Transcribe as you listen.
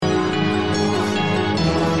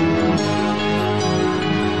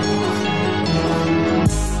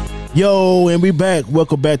Yo, and we back.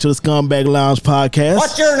 Welcome back to the Scumbag Lounge podcast.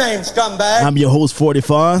 What's your name, scumbag? I'm your host, 40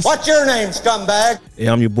 Fonz. What's your name, scumbag? Hey,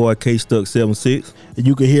 I'm your boy, K Stucky 76. And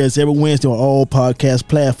you can hear us every Wednesday on all podcast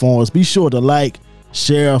platforms. Be sure to like,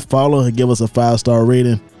 share, follow, and give us a 5-star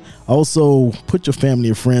rating. Also, put your family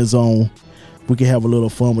and friends on. We can have a little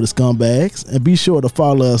fun with the Scumbags. And be sure to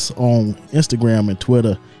follow us on Instagram and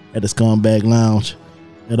Twitter at the Scumbag Lounge.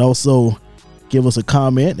 And also, give us a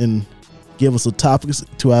comment and give us a topics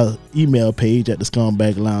to our email page at the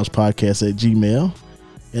Scumbag Lounge Podcast at Gmail.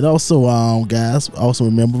 And also, guys, also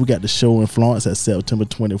remember we got the show in Florence at September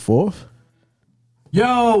 24th.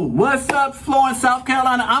 Yo, what's up, Florence, South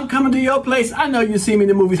Carolina? I'm coming to your place. I know you see me in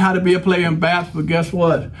the movies, How to Be a Player in Baths, but guess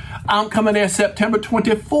what? I'm coming there September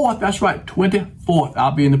 24th. That's right, 24th.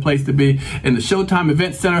 I'll be in the place to be in the Showtime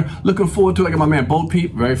Event Center. Looking forward to it. I got my man Bo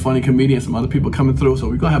Peep, very funny comedian, some other people coming through, so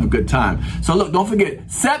we're going to have a good time. So look, don't forget,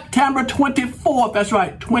 September 24th. That's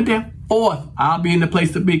right, 24th. I'll be in the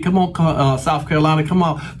place to be. Come on, South Carolina. Come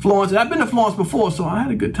on, Florence. I've been to Florence before, so I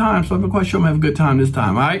had a good time, so I'm quite sure I'm going to have a good time this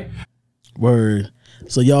time, all right? Word.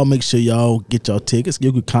 So y'all make sure y'all get y'all tickets.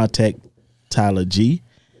 You can contact Tyler G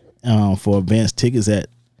for advanced tickets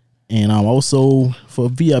and also for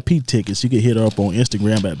VIP tickets. You can hit her up on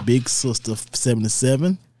Instagram at Big Sister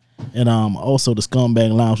 77, and also the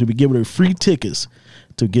Scumbag Lounge. We be giving her free tickets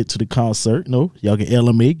to get to the concert. No, y'all can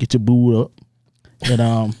LMA, get your booed up,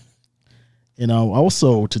 and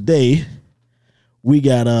also today we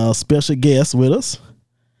got a special guest with us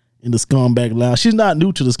in the Scumbag Lounge. She's not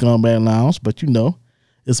new to the Scumbag Lounge, but you know.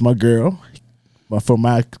 It's my girl, for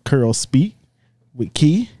my curl speak with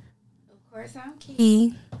Key. Of course, I'm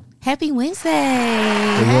Key. Happy Wednesday.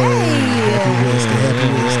 Happy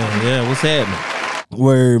Wednesday. Yeah, what's happening?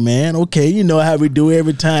 Word, man. Okay, you know how we do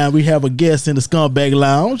every time we have a guest in the Scumbag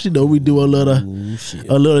Lounge. You know, we do a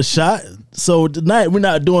little shot. So tonight we're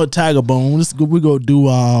not doing Tiger Bones. We're going to do,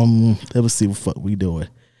 let me see what fuck we doing.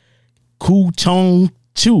 Ku Chong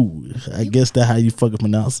Chew. I guess that's how you fucking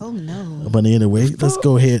pronounce it. Oh no. But anyway, let's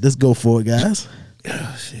go ahead. Let's go for it, guys.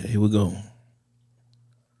 Oh, shit, here we go.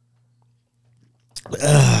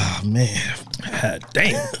 Ah, man. God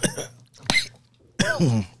damn.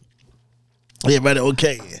 Everybody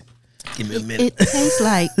okay? Give me a minute.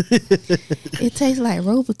 It tastes like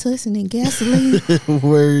Robitussin and gasoline.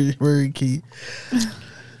 word key.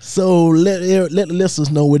 So let the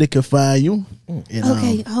listeners know where they can find you. And,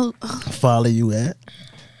 Okay. follow you at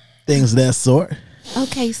things of that sort.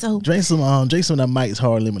 Okay, so Drink some of that Mike's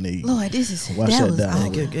Hard Lemonade. Lord, this is Wash that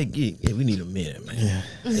down. Yeah, we need a minute, man. Yeah.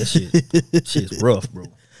 That shit's rough, bro.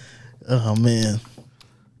 Oh man.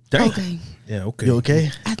 Damn. Okay. Yeah, okay. You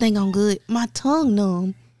okay? I think I'm good. My tongue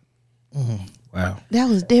numb. Wow. That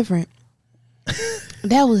was different.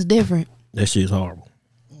 That shit's horrible.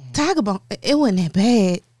 Tiger Bone, it wasn't that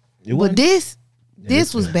bad. But this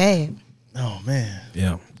was bad. Oh man.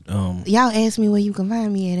 Yeah. Y'all asked me where you can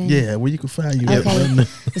find me at. Yeah, where you can find you. Okay.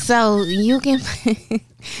 So you can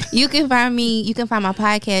find me. You can find my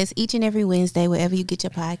podcast each and every Wednesday wherever you get your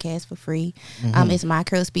podcast for free. It's My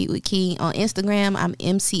Curl Speak with Key on Instagram. I'm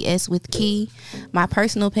MCS with Key. My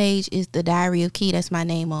personal page is The Diary of Key. That's my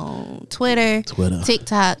name on Twitter,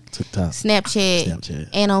 TikTok, Snapchat,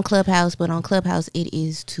 and on Clubhouse. But on Clubhouse, it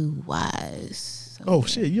is Too Wise. Oh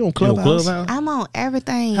shit, you on Clubhouse? I'm on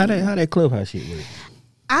everything. How that Clubhouse shit work?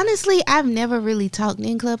 Honestly, I've never really talked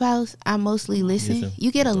in Clubhouse. I mostly listen.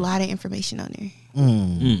 You get a lot of information on there.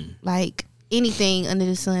 Like anything under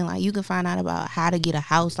the sun. Like you can find out about how to get a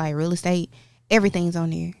house, like real estate. Everything's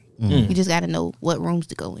on there. You just got to know what rooms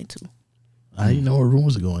to go into. How you know what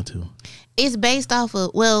rooms to go into? It's based off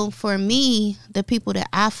of, well, for me, the people that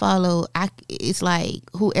I follow, it's like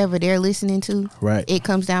whoever they're listening to. Right. It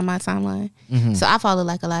comes down my timeline. So I follow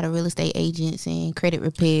like a lot of real estate agents and credit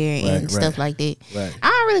repair and stuff like that. Right. I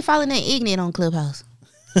don't really follow that ignorant on Clubhouse.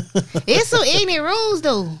 It's some ignorant rules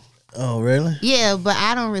though. Oh, really? Yeah, but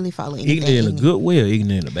I don't really follow anything. Ignorant in a good way or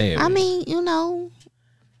ignorant in a bad way? I mean, you know,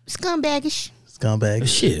 scumbagish.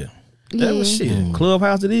 Shit. That was shit.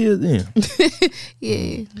 Clubhouse it is then.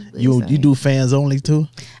 Yeah. You do fans only too?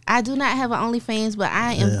 I do not have an OnlyFans, but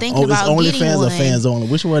I am thinking about getting OnlyFans one. Or fans only?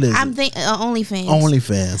 Which one is it? I'm thinking OnlyFans.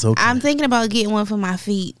 OnlyFans, okay. I'm thinking about getting one for my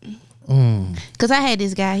feet. Cause I had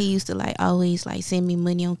this guy. He used to like always like send me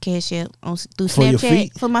money on Cash App through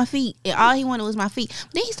Snapchat for my feet. And all he wanted was my feet.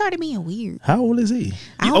 But then he started being weird. How old is he?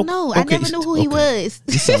 I don't know. I never knew who he was.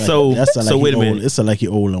 So wait a minute. It sounds like he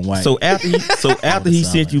old and white. So after he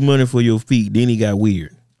sent you money for your feet, then he got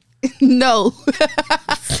weird. No.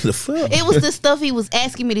 The fuck? It was the stuff he was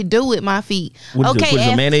asking me to do with my feet. Put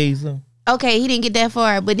some mayonnaise on? Okay, he didn't get that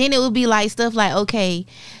far, but then it would be like stuff like, okay,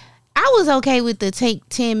 I I was okay with the take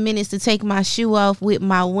 10 minutes to take my shoe off with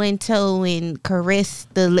my one toe and caress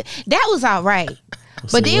that was all right.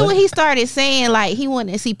 But then when he started saying like he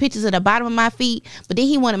wanted to see pictures of the bottom of my feet, but then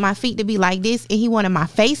he wanted my feet to be like this and he wanted my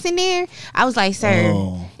face in there, I was like, sir,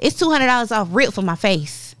 it's $200 off rip for my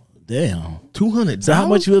face. Damn. $200. So how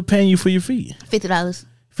much was paying you for your feet? $50.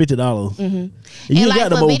 $50. Mm-hmm. You and like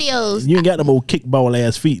for videos, you ain't got them old kickball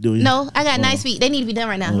ass feet, do you? No, I got nice feet. They need to be done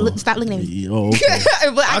right now. Look, stop looking at me. Oh, okay.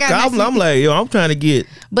 But I'm like, yo, I'm trying to get.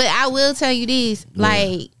 But I will tell you this,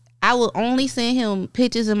 like I would only send him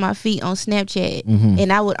pictures of my feet on Snapchat,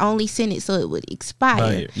 and I would only send it so it would expire.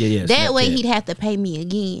 Right. Yeah. That Snapchat. way he'd have to pay me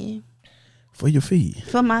again For your feet.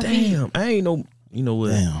 for my feet. Damn, I ain't know. You know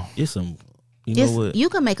what? Damn. It's some. You know what? You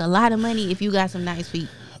can make a lot of money if you got some nice feet.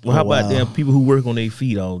 Well, how about them people who work on their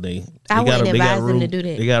feet all day? I wouldn't they got advise a them room, to do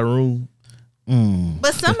that. They got a room.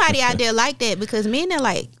 But somebody out there like that, because men that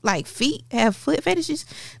like feet have foot fetishes,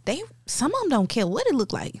 some of them don't care what it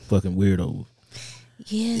look like. Fucking weirdos.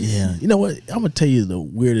 Yes. Yeah. You know what? I'm gonna tell you the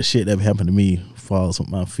weirdest shit that happened to me falls on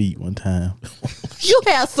my feet one time. You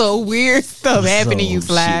have some weird stuff happening to you,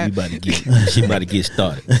 Slide. She about to get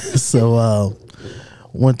started. So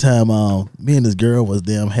one time me and this girl was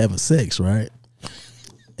having sex, right?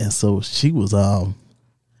 And so she was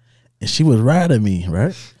riding me,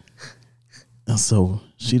 right? And so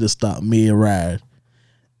she just stopped mid-ride,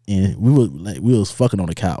 and we was fucking on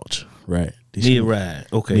the couch, right? Mid-ride,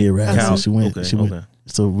 okay. Mid-ride. So she went. Okay, she went. okay.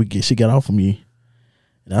 So she got off of me,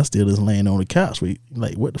 and I still just laying on the couch. We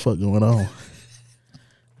like, what the fuck going on?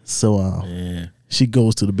 So she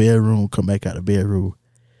goes to the bedroom, come back out the bedroom,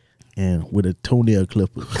 and with a toenail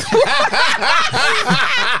clipper.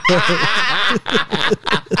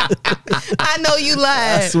 I know you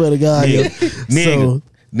lied. I swear to God.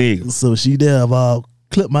 Nigga. So she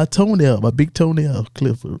clipped my toenail, my big toenail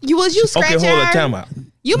clipper. Was you scratching Okay, hold her? on, time out.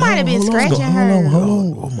 You might have been scratching her.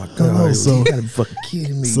 Hold on. Oh my God. So You gotta be fucking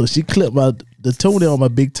kidding me. So she clipped the toenail on my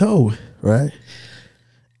big toe, right?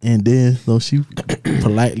 And then so she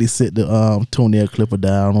politely set the toenail clipper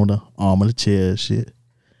down on the arm of the chair and shit.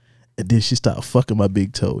 And then she started fucking my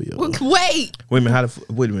big toe, yo. Wait Wait a minute,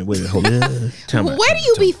 wait a minute, hold on. Time out, where do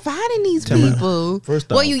you be finding these people? First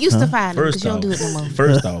off, well, you used to find them because you don't do it no more.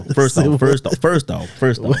 First off.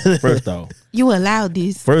 You allowed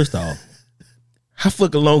this. First off, how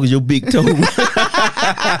fucking long is your big toe? It's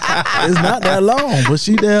not that long, but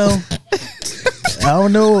she down. I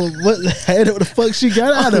don't know what the fuck she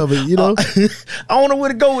got out of it, you know. I don't know where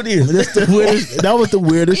to go with this. That was the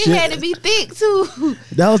weirdest It shit. had to be thick too.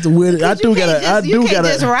 That was the weirdest. I do gotta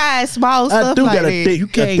just ride small stuff. I do like got a that. thick, You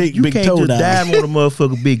can't big toe just now. dive on a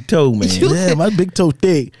motherfucking big toe, man. Yeah, my big toe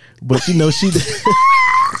thick, but you know she.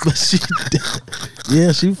 But she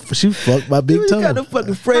fucked my big toe. You got a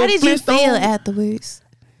fucking Fred How did you Flintstone. feel afterwards?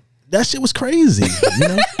 That shit was crazy. You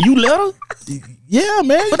know? You let her? Yeah,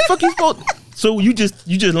 man. What the fuck you supposed? So you just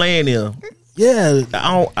laying there? Yeah.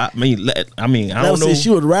 I mean, I don't know. She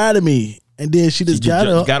was riding me, and then she just got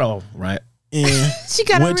up, got off, right? and She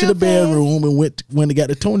got went to the bedroom and went when they got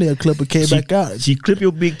the toenail clipper, came back out. She clipped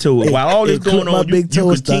your big toe. While all this it clipped going my on, you big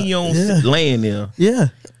toe continue on laying there, Yeah,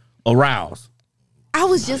 aroused. I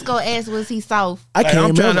was just gonna ask, was he soft? I can't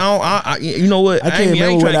I'm trying remember. to. You know what? I can't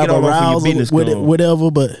remember trying to get without off on your arousal, business.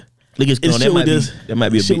 whatever. But Look, it's this shit that might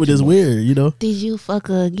be a shit bit was too just much. weird, you know. Did you fuck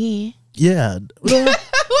her again? Yeah,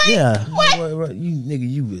 yeah. What? You nigga,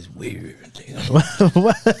 you is weird. Nigga.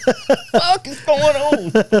 What? Fuck is going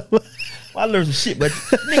on? I learned some shit, but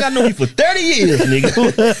nigga, I know you for 30 years, nigga.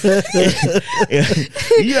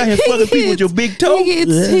 You out here fucking people with your big toe.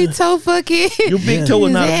 He toe fucking. Your big toe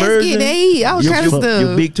is not a virgin. All kind of stuff.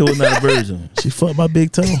 Your big toe is not a virgin. She fucked my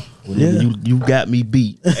big toe. Well, Yeah. nigga, you got me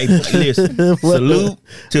beat. Hey, listen, salute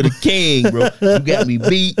to the king, bro. You got me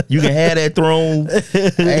beat. You can have that throne.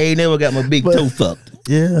 I ain't never got my big toe fucked.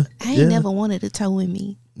 Yeah, I ain't never wanted a toe in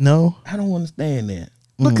me. No. I don't understand that.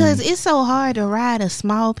 Because it's so hard to ride a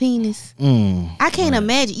small penis. I can't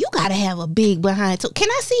imagine. You gotta have a big behind toe. Can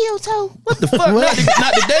I see your toe? What the fuck? Not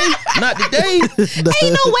today. Not today.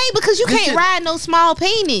 Ain't no way, because you can't ride no small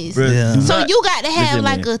penis. Bruh, Yeah. do So not- you got to have listen,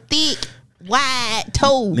 like man. a thick, wide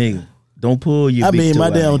toe. Nigga, don't pull your I big mean, toe my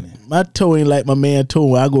out, damn, man. my toe ain't like my man toe.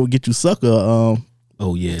 When I go get you sucker. Oh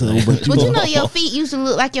yeah. So, man. but But you know your feet used to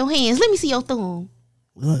look like your hands. Let me see your thumb.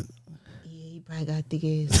 What? Yeah, you probably got thick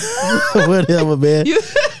ass. Whatever, man.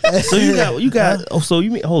 So you got. Oh, so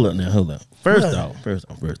you mean? Hold on. First off.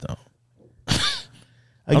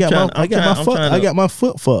 I got my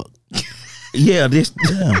foot fucked. Yeah, this.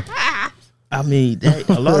 Yeah. I mean,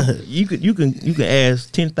 a lot. You can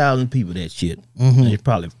ask 10,000 people that shit. There's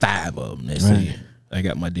probably 5 of them that say I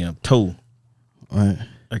got my damn toe. Right.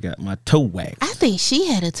 I got my toe waxed. I think she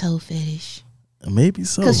had a toe fetish. Maybe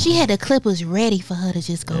so. Because she had the clippers ready for her to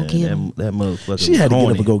just go get them. That motherfucker. She had to get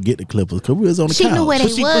horny. up and go get the clippers because we was on the She couch. knew where they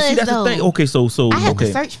But see, was, that's though. the thing. Okay, so I had okay.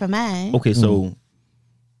 to search for mine. Okay, so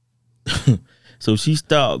so she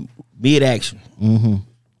stopped mid action.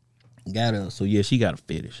 Got her. So yeah, she got a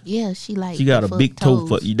fetish. Yeah, she like. She got a fuck big toe toes.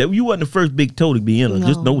 for you. You wasn't the first big toe to be in her. No.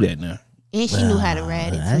 Just know that now. And she knew how to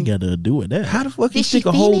ride it I ain't too. got to do with that. How the fuck you Did she stick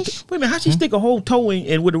a whole? finish? Wait a minute. How she stick a whole toe in?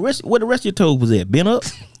 And where the rest of your toes was at? Bent up.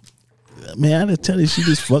 Man, I didn't tell you she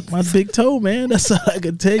just fucked my big toe, man. That's all I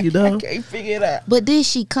can tell you, dog. Can't figure it out. But did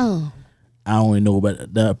she come? I don't even know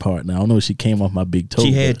about that part now. I don't know if she came off my big toe.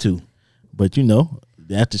 She had to. But you know,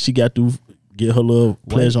 after she got to get her little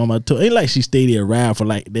pleasure on my toe, ain't like she stayed there around for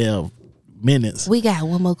like damn minutes. We got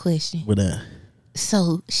one more question. With that.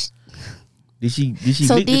 So, Did she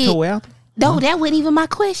So lick the toe out? no, that wasn't even my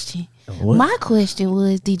question. What? My question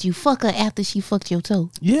was, did you fuck her after she fucked your toe?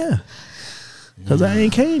 Yeah. Because I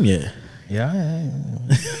ain't came yet. Yeah.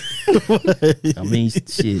 I mean,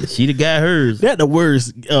 shit. She got hers. That the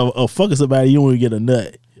worst of fucking somebody you want to get a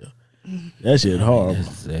nut. That shit horrible.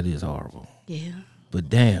 That is horrible. Yeah. But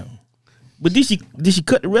damn. But did she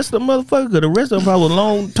cut the rest of the motherfucker? Because the rest of them probably were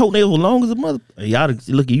long, toenails were long as a mother. Y'all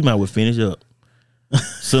look, you might well finish up.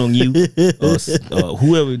 Sung you,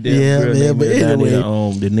 whoever that girl man, name but is down anyway.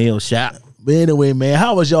 there, the nail shop. But anyway, man,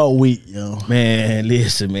 how was y'all week, yo? Man,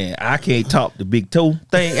 listen, man, I can't talk the big toe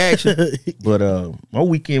thing action, but my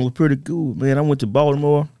weekend was pretty good, man. I went to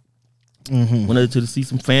Baltimore, went over to see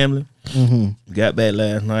some family. Got back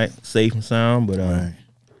last night, safe and sound, but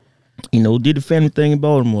you know, did the family thing in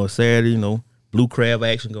Baltimore Saturday. You know, blue crab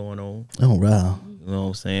action going on. Oh, wow. You know what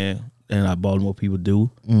I'm saying? And like Baltimore people do.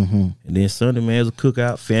 And then Sunday, man, it was a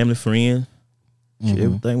cookout, family, friends. Shit,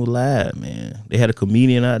 everything was live, man. They had a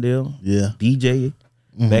comedian out there. Yeah. DJ.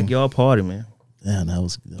 Backyard party, man. Yeah, that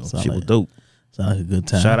was Shit was dope. Sound like a good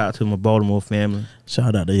time. Shout out to my Baltimore family.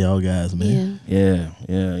 Shout out to y'all guys, man. Yeah.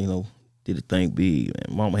 Yeah, you know, did the thing big,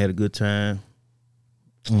 man. Mama had a good time.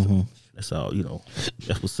 That's all, you know.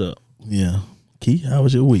 That's what's up. Yeah. Key, how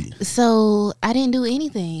was your week? So I didn't do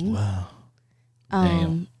anything. Wow.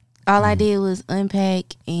 Damn. All I did was unpack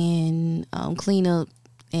and clean up,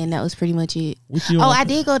 and that was pretty much it. I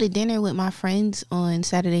did go to dinner with my friends on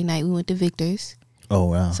Saturday night. We went to Victor's. Oh,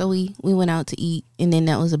 wow. So we went out to eat, and then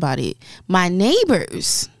that was about it. My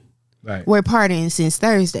neighbors Right. were partying since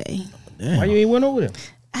Thursday. Damn. Why you ain't went over there?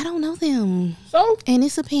 I don't know them. So? And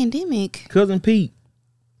it's a pandemic. Cousin Pete.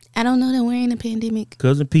 I don't know that we're in a pandemic.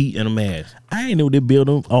 Cousin Pete and a mask. I ain't know they build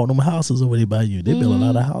all them houses over there by you. They build a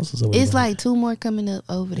lot of houses over there. It's like 2 more coming up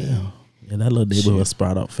over there. Yeah, that little neighborhood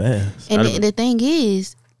sprout up fast. And the thing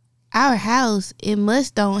is, our house, it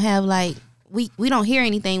must don't have like, we don't hear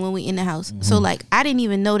anything when we in the house. So like, I didn't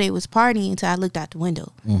even know they was partying until I looked out the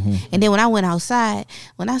window. And then when I went outside,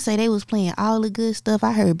 when I say they was playing all the good stuff,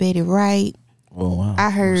 I heard Betty Wright. Oh, wow.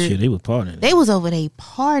 I heard Shit, they was partying. they was over there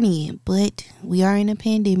partying, but we are in a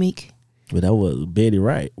pandemic. But that was Betty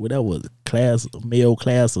Wright. Well, that was male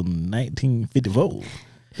class of 1954.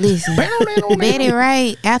 Listen, Betty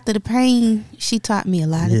Wright, after the pain, she taught me a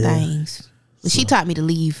lot of things. But she taught me to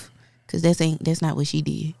leave. Cause that's not what she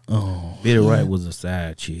did. Oh, Betty Wright was a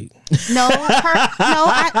side chick. No,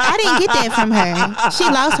 I didn't get that from her. She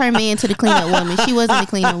lost her man to the cleanup woman. She wasn't a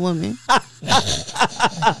cleanup woman.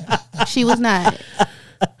 She was not.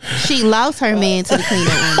 She lost her man to the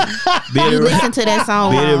cleanup woman. You listen to that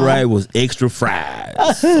song Betty wrong. Wright was extra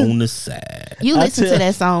fries on the side. You listen to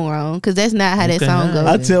that song wrong, cause that's not how that song goes.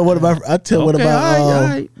 I tell one of my I tell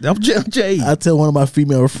one of my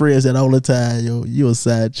female friends that all the time, yo, you a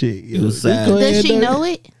side chick. Yo. You a side Go ahead, Does she dog. know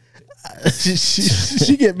it?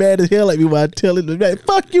 she get mad as hell at me when I tell her, like,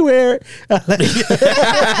 fuck you, Eric.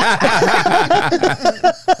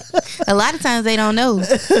 A lot of times they don't know.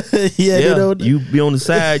 Yeah, you be on the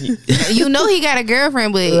side. You know he got a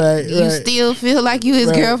girlfriend, but you still feel like you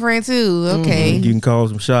his girlfriend too. Okay. You can call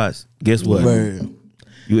some shots. Guess what? Right.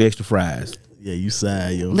 You extra fries. Yeah, you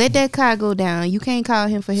side, yo. Let that car go down. You can't call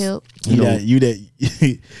him for help. You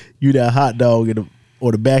that hot dog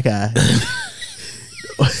or the back eye.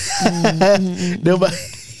 Nobody.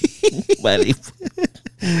 Buddy.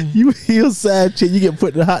 You a side chick, you get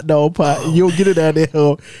put in the hot dog pot, and you don't get it down there,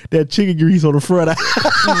 that chicken grease on the front.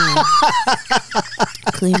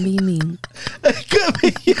 Couldn't be me. It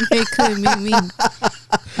couldn't be me.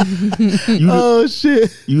 Oh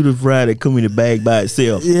shit! You the fry that come in the bag by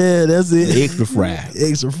itself. Yeah, that's it. Extra fry.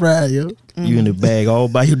 Extra fry, yo. You in the bag all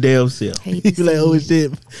by your damn self. Hate You to like, see oh it.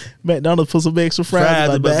 shit, McDonald's put some extra fries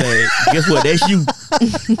in my bag. Guess what? That's you.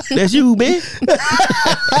 That's you, man.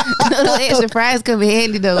 No extra fries come in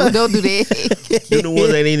handy though. Don't do that. You're the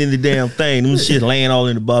ones that ain't in the damn thing. Them shit laying all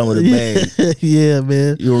in the bottom of the bag. Yeah,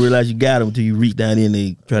 man. You don't realize you got them until you reach down in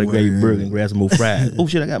there, try to grab your burger and grab some more fries. Oh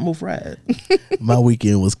shit, I got more fries. My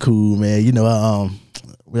weekend was cool, man. You know,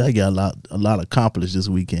 I got a lot accomplished this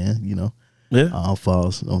weekend. You know,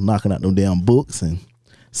 for knocking out them damn books. And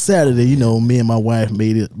Saturday, you know, me and my wife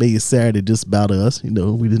made it Saturday just about us. You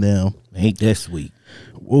know, we did Ain't that sweet?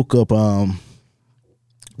 woke up.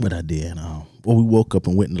 What I did? We woke up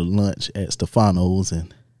and went to lunch at Stefano's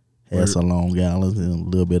and had some Long Island's and a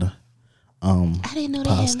little bit of I didn't know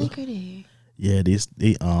pasta. they had liquor there. Yeah,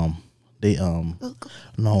 they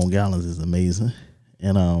Long Island's is amazing.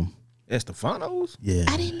 And At Stefano's? yeah.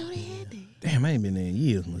 I didn't know they had that. Damn, I ain't been there in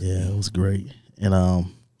years. Yeah, it was great. And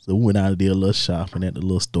so we went out and did a little shopping at the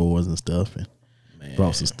little stores and stuff, and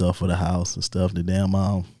brought some stuff for the house and stuff. The damn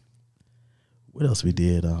what else we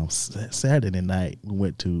did? Saturday night we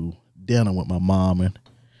went to dinner with my mom and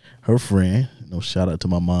her friend. You know, shout out to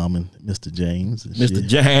my mom and Mr. James. And Mr. shit. And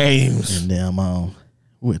James. damn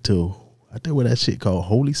went to, I think what that shit called,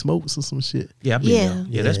 Holy Smokes or some shit. Yeah, I've been there.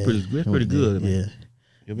 Yeah, that's pretty good. Yeah. Man.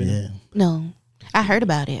 You been there? No, I heard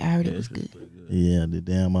about it. I heard it was good. Yeah, the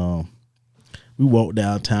damn we walked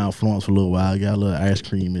downtown Florence for a little while, got a little ice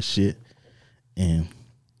cream and shit, and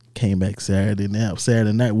came back Saturday night.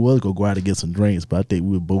 Saturday night we was gonna go out and get some drinks, but I think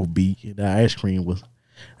we were both beat. The ice cream was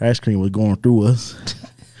going through us.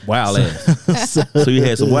 Wild ass. So you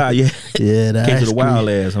had some wild, Yeah, the came ice to the wild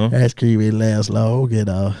cream, ass, huh? Ice cream ain't last long,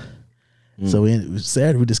 and so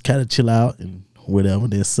Saturday we just kind of chill out and whatever.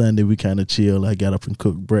 Then Sunday we kind of chill. I got up and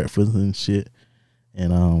cooked breakfast and shit,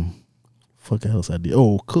 and fuck else I did.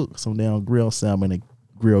 Oh, cook some damn grilled salmon and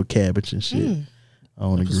grilled cabbage and shit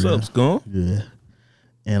on the grill. What's up, Scum? Yeah,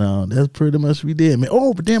 and that's pretty much what we did, man.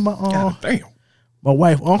 Oh, but then God damn. my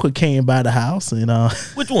wife uncle came by the house, and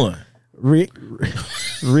Which one? Rick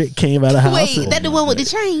came by the house. Wait, and, that the one with the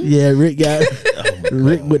chain? yeah, Rick got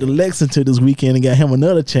Rick went to Lexington this weekend and got him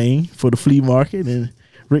another chain for the flea market, and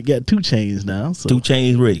Rick got 2 chains now. So 2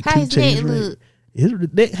 chains ready. How his chains neck ready. look?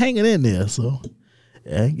 his neck hanging in there, so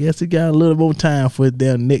I guess he got a little more time for his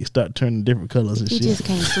damn neck start turning different colors and He shit. just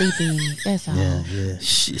can't sleep in it. That's all. yeah.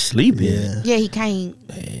 Shit, sleeping. Yeah. Yeah, he can't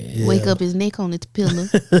wake up his neck on his pillow.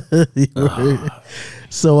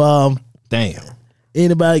 So Damn.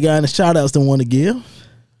 anybody got any shout outs they want to give?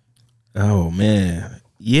 Oh man.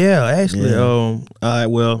 Yeah, actually, all right,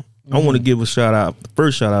 well, I want to give a shout out. The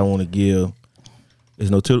first shout out I want to give is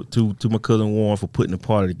to my cousin Warren for putting the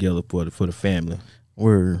party together for the family.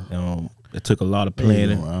 Word. It took a lot of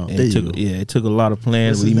planning. Wow. And There it you took go. it took a lot of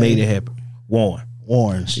planning, What's but he his made name? it happen. Warren.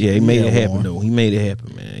 Warren. Yeah, he made it happen Warren. though. He made it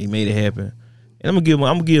happen, man. He made it happen. And I'm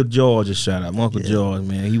gonna give George a shout out. My Uncle George,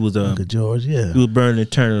 man. He was Uncle George, yeah. he was burning and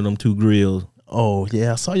turning them 2 grills. Oh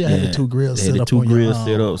yeah, I saw you had the 2 grills They set had the up 2 on grills your,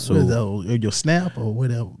 set up, so- what is that, your snap or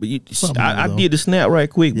whatever. But Something I like did the snap right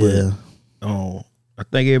quick, but Yeah. I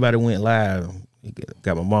think everybody went live.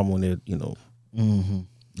 Got my mom on there, you know,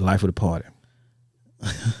 the life of the party.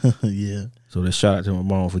 Yeah. So let's shout out to my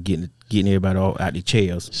mom for getting everybody all out the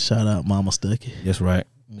chairs. Shout out Mama Stucky. That's right.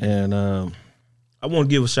 And I want to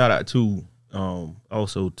give a shout out to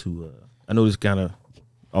also to I know this kind of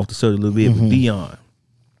off the subject a little bit, but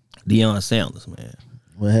Deion Sanders, man,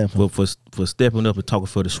 What happened? for stepping up and talking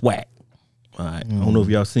for the SWAC. All right, I don't know if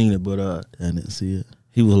y'all seen it, but I didn't see it.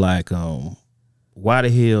 he was like, why the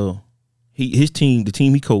hell the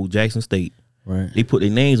team he coached, Jackson State, Right. they put their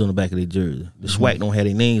names on the back of their jersey. The SWAC don't have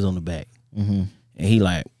their names on the back. And he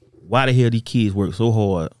like, why the hell these kids work so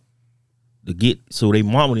hard to get so they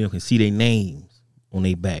mama them can see their names on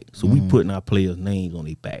their back. So we putting our players' names on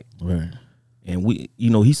their back. Right. And we,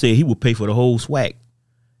 he said he would pay for the whole SWAC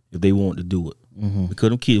if they wanted to do it. Because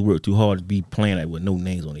them kids work too hard to be playing like with no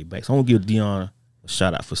names on their back. So I'm gonna give Deion a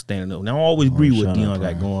shout out for standing up. Now I don't always agree with shout out, Deion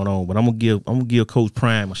got Prime. going on, but I'm gonna give Coach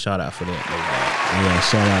Prime a shout out for that. Yeah,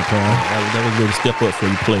 shout out Prime. That was a little step up for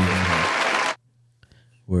you players.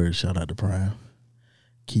 Word, shout out to Prime.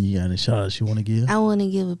 Key, you got any shout outs you want to give? I want to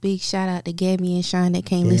give a big shout out to Gabby and Sean that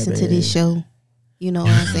can't listen to this show. You know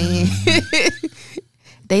what I'm saying?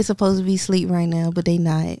 They supposed to be asleep right now, but they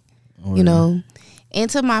not. You know. And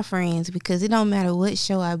to my friends, because it don't matter what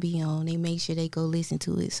show I be on, they make sure they go listen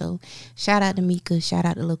to it. So shout out to Mika, shout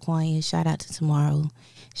out to LaQuanya, shout out to Tomorrow,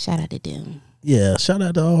 shout out to them. Yeah, shout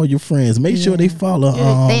out to all your friends. Make sure they follow.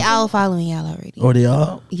 They all following y'all already. Oh, they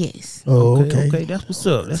are? Yes. Oh, okay. Okay, that's what's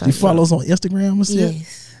up. That's You follow us on Instagram and shit?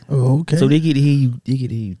 Yes. Oh, okay. So they get to hear you. They get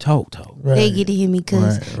to hear you talk. Right. They get to hear me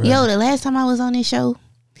because yo, the last time I was on this show,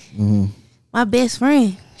 my best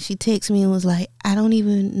friend, she texted me and was like, I don't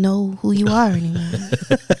even know who you are anymore.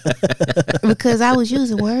 Because I was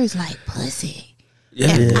using words like pussy.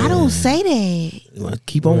 And I don't say that. Well,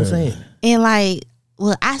 keep on saying. And like,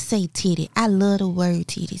 well, I say titty. I love the word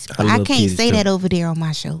titties. But I can't say that over there on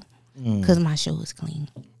my show. Because my show is clean.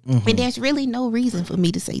 And there's really no reason for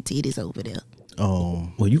me to say titties over there. Oh.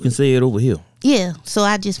 Well, you can say it over here. Yeah, so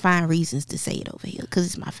I just find reasons to say it over here because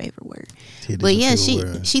it's my favorite word. Titties But yeah,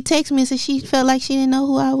 word. she texted me and said she felt like she didn't know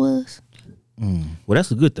who I was. Well,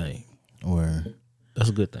 that's a good thing. Word. That's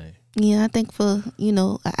a good thing. Yeah, I think for,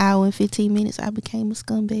 an hour and 15 minutes, I became a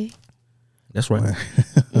scumbag. That's right.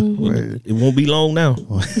 Word. It won't be long now.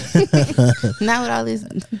 Not with all this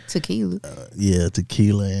tequila. Yeah,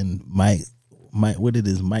 tequila and Mike, what it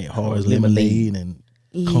is, Mike Hard's lemonade and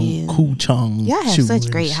Yeah. Cool Chong. Y'all have chew such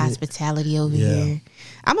and great shit. hospitality over Yeah. here.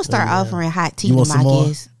 I'm going to start offering hot tea You to want my some more?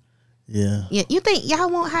 guests. Yeah. Yeah, you think y'all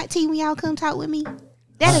want hot tea when y'all come talk with me?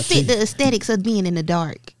 That'll fit the aesthetics of being in the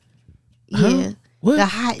dark. Yeah. What? The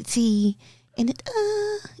hot tea and it,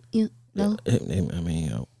 I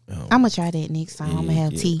mean, I'm gonna try that next time. I'm gonna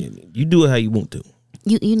have tea. You do it how you want to.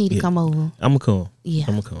 You need to come over. I'm gonna come. Yeah.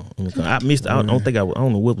 I'm gonna come. I missed. I don't think I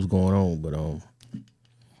don't know what was going on, but I'll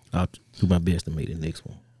do my best to make the next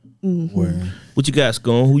one. Word. What you got,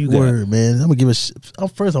 Scone? Who you got? Word, man. I'm gonna give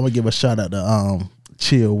a shout out to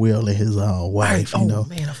Chill Will and his wife. Oh you know,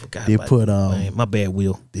 man, I forgot. they about put that. Man, my bad,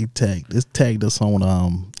 Will. they tagged us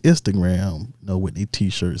on Instagram, with their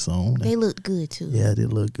t-shirts on. They look good too. Yeah, they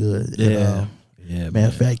look good. Yeah, And, yeah. matter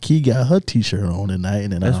of fact, Key got her t-shirt on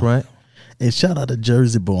tonight, and That's right. And shout out to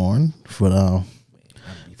Jersey Born for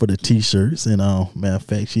the t-shirts. And matter of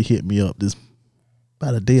fact, she hit me up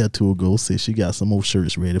about a day or two ago. Said she got some more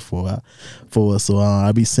shirts ready for us. So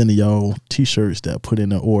I'll be sending y'all t-shirts that I put in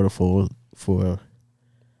the order for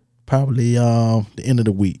probably the end of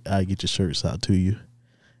the week. I'll get your shirts out to you.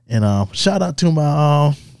 And shout out to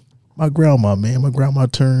my grandma, man. My grandma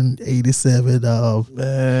turned 87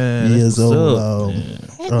 years old.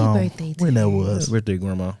 Happy birthday to when that her. was. Birthday,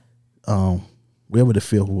 Grandma. Wherever the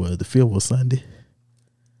 5th was. The 5th was Sunday.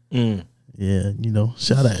 Yeah,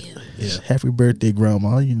 shout out. Yeah. Happy birthday,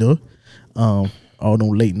 grandma, all them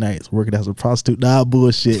late nights working as a prostitute. Nah,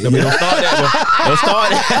 bullshit. Don't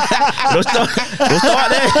start that. Don't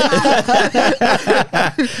start that.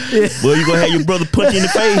 Well, you gonna have your brother punch you in the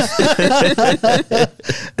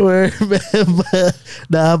face. Word, man, but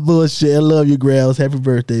nah, bullshit. I love you, Grams. Happy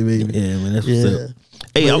birthday, baby. Yeah, man, that's what's up.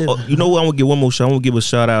 Hey, But you know what? I'm gonna give one more shout. I'm gonna give a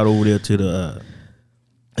shout out over there to the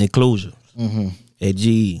enclosure at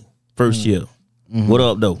GE first year. What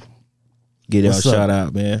up, though? Get y'all a shout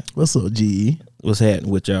out, man. What's up, GE? What's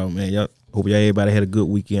happening with y'all, man? Y'all hope y'all everybody had a good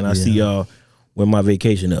weekend. I see y'all when my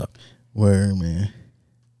vacation up. Word, man.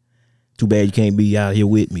 Too bad you can't be out here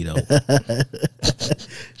with me though.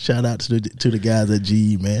 Shout out to the guys at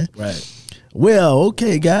GE, man. Right. Well,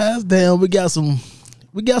 okay, guys. Damn, we got some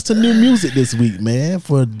new music this week, man.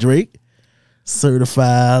 For Drake,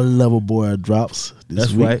 Certified Loverboy drops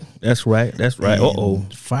this week. That's right.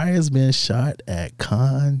 And fire's been shot at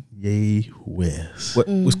Kanye West.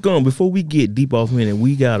 What's going? Before we get deep off in it,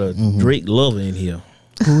 we got a Drake lover in here.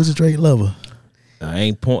 Who's a Drake lover? I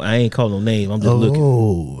ain't calling no name. I'm just looking.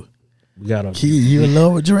 Oh, We got a. Key, you in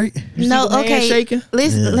love with Drake? No, the hand okay. shaking?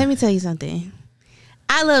 Listen, let me tell you something.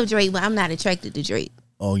 I love Drake, but I'm not attracted to Drake.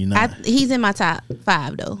 Oh, you're not. He's in my top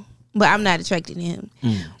 5 though, but I'm not attracted to him.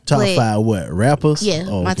 Top but- 5 what? Rappers? Yeah,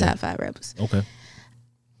 Oh, my okay. top 5 rappers. Okay.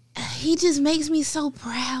 He just makes me so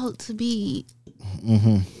proud to be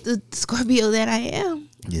the Scorpio that I am.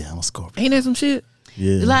 Yeah, I'm a Scorpio. Ain't that some shit?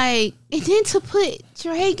 Yeah. Like, and then to put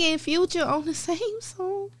Drake and Future on the same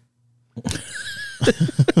song.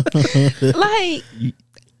 Like,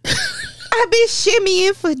 I've been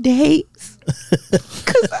shimmying for days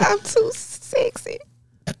because I'm too sexy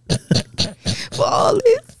for all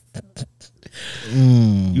this.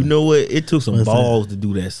 You know what? It took some balls to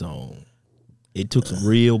do that song. It took some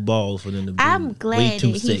real balls for them to be I'm way glad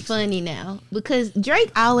too that sexy. he's funny now because Drake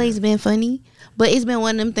always been funny, but it's been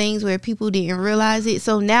one of them things where people didn't realize it.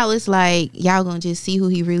 So now it's like y'all gonna just see who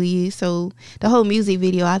he really is. So the whole music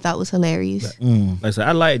video I thought was hilarious. Like I said,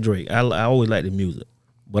 I like Drake. I always like the music,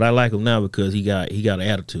 but I like him now because he got an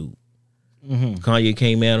attitude. Kanye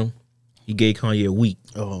came at him. He gave Kanye a week.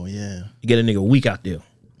 Oh, yeah. He get a nigga a week out there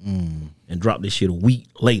and drop this shit a week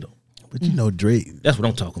later. But Drake, That's what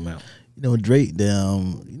I'm talking about. Drake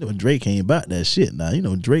Drake ain't about that shit now.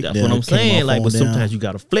 Drake That's down what I'm came saying. off Like, on but down- sometimes you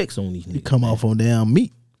gotta flex on these niggas. you come off on down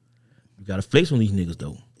meat. You gotta flex on these niggas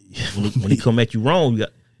though. When they come at you wrong,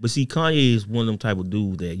 But see, Kanye is one of them type of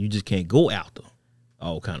dudes that you just can't go after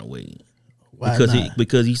all kind of ways. Why Because not?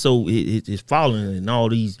 because he's so his following and all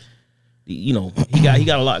these, you know, he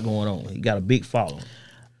got a lot going on. He got a big following.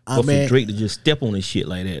 But for Drake to just step on this shit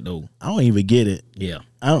like that though, I don't even get it. yeah,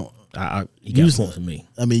 I don't. he got points to me.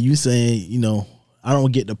 I mean, you saying, you know, I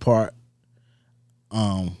don't get the part.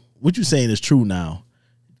 What you saying is true now.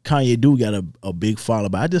 Kanye do got a big follower,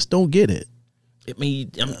 but I just don't get it. I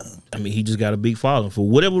mean, he just got a big following for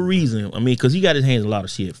whatever reason. I mean, because he got his hands in a lot of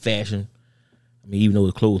shit, fashion. I mean, even though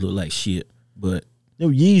the clothes look like shit, but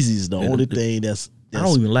Them Yeezys, the only thing that's I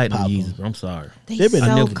don't even like them popular. Yeezys. Bro. I'm sorry. They been- I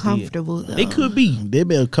so never comfortable though. They could be, There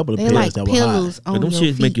been a couple of They pairs like that were pillows hot. but on them your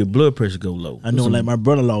shits feet. make your blood pressure go low. I know, like my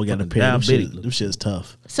brother-in-law got a pair. Them diabetic shit, look. them shit's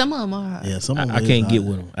tough. Some of them are. Yeah, some of them I is can't get hot.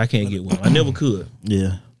 with them. I can't get with them. I never could.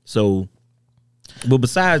 Yeah, So, but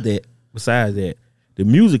besides that, the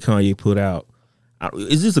music Kanye put out,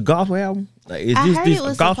 is this a gospel album? Like, is I this heard this it a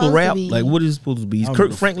was gospel supposed to rap? be. Like, what is it supposed to be? Is I don't Kirk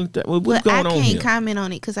know. Franklin? What's But going I on can't here? comment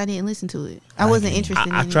on it because I didn't listen to it. I wasn't interested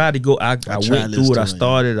in I it. tried to go. I tried went to through it. I listen to it.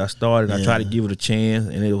 started. I Yeah. tried to give it a chance,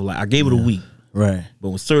 and it was like I gave it a week. right. But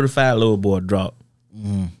when Certified Lover Boy dropped,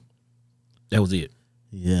 that was it.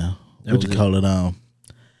 Yeah. That What you was call it?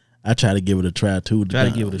 I try to give it a try too. Try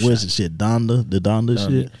to give it a What's shot. the shit? Donda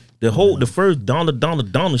shit. The first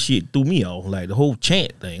Donna shit threw me off. Like the whole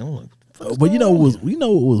chant thing. I'm like, But you know what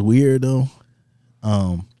was weird though?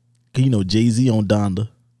 'Cause you know Jay-Z on Donda,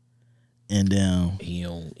 and then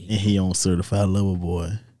he on Certified Lover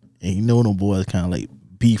Boy, and you know them boys kind of like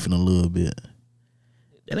beefing a little bit.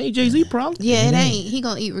 that ain't Jay-Z problem. Yeah, it ain't. He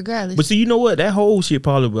gonna eat regardless. But see, you know what? That whole shit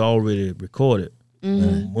probably was already recorded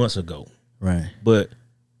months ago. Right? But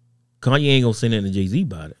Kanye ain't gonna say nothing to Jay-Z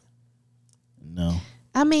about it. No.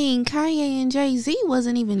 I mean, Kanye and Jay-Z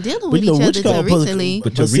wasn't even dealing But with you know each what other you call till recently.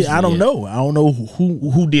 But But see, I don't recently, know. I don't know who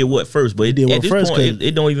Who did what first? But did at what this first, point, 'cause-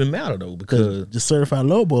 it don't even matter though because the Certified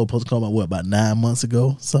Lover Boy supposed to come out about 9 months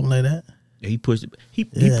ago, something like that. he pushed it. He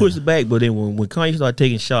Yeah. pushed it back. But then when Kanye started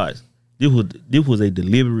taking shots, this was a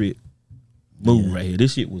deliberate move right here.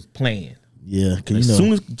 This shit was planned. Yeah, cause As you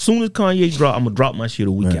know, soon as Kanye drop, I'm gonna drop my shit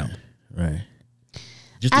a week out. right.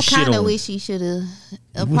 Just to I shit kind on of him. wish he should have.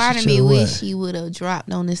 A wish part he of me shoulda wish what? he would have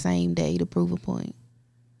dropped on the same day to prove a point.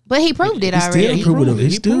 But he proved it He still already. proved it. He He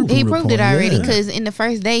still He proved proved a it point, already yeah. because in the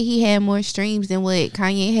first day he had more streams than what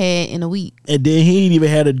Kanye had in a week. And then he ain't even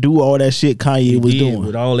had to do all that shit Kanye was did, doing.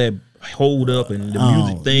 with all that hold up and the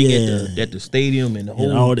music thing at the stadium and the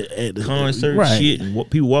whole all at the concert right. shit and what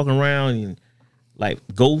people walking around and like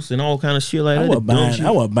ghosts and all kind of shit like I that. was The dumb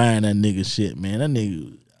shit. buying that nigga shit, man. That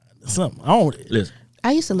nigga, something. I don't. Listen,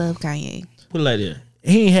 I used to love Kanye. put it like that.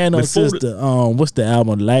 He ain't had no Before sister. What's the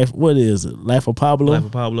album? Life. What is it? Life of Pablo. Life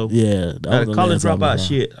of Pablo. Yeah, that Now, was the the college last album dropout I-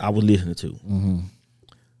 shit I was listening to.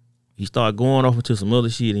 He started going off into some other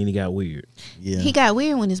shit and he got weird. Yeah, He got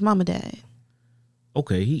weird when his mama died.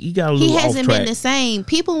 Okay, he got a little He off hasn't track. been the same.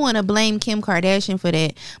 People want to blame Kim Kardashian for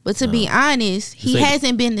that, but to be honest, he ain't-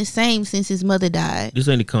 hasn't been the same since his mother died. This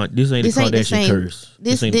ain't the Kardashian curse.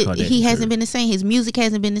 This ain't the Kardashian he hasn't curse. been the same. His music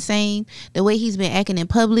hasn't been the same. The way he's been acting in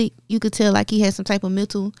public, you could tell like he has some type of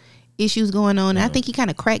mental issues going on. And I think he kind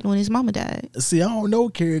of cracked when his mama died. See, I don't know,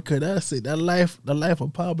 Kerry, cause that's it. The life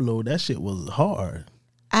of Pablo. That shit was hard.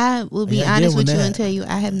 I will be Yeah, I honest get with with you that. and tell you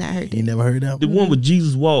I have not heard You that. never heard that? The one with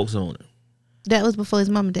Jesus Walks on it. That was before his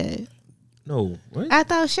mama died. No, what? I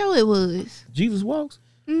thought sure it was. Jesus Walks.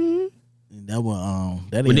 That was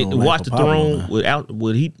that When ain't they no Life Watch of the Pablo Throne, now.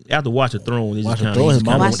 after Watch the Throne, Watch the Throne, his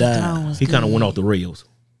mama Watch the died. Throne was he kind of good. went off the rails.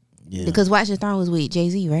 Yeah, Because Watch the Throne was with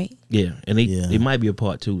Jay-Z, right? Yeah, and it might be a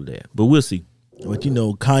part 2 of that, but we'll see. but you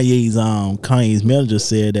know, Kanye's manager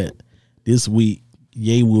said that this week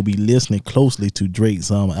Ye will be listening closely to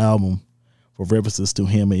Drake's album for references to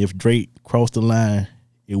him, and if Drake crossed the line,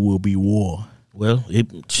 it will be war. Well,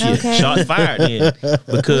 Okay. shots fired then We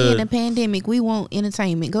because in a pandemic. We want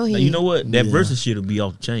entertainment. Go ahead. you know what? That Yeah. versus shit will be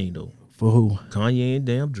off the chain though. For who? Kanye and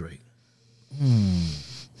damn Drake.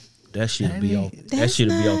 That shit'll be off. That That's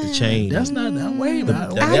shit'll be off the not- chain. That's not that way. I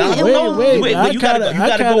didn't know. Wait, you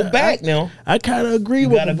gotta go back now. I kind of agree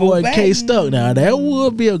with gotta the go boy back. K Stuck. Now that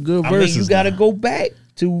would be a good I mean, versus. you gotta now. go back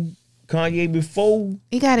to Kanye before.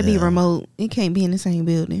 It got to be remote. It can't be in the same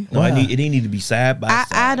building. No, Why? it need to be side by I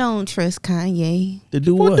side. don't trust Kanye. to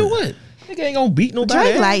do What? what? Do what? Nigga ain't gonna beat nobody.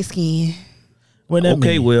 Drake light skin, What that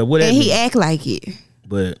Okay, mean? well, what that and he mean? act like it.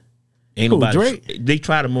 But ain't Who, nobody. Drake? They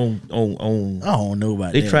tried him on. I don't know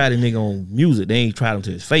about They that. tried a nigga on music. They ain't tried him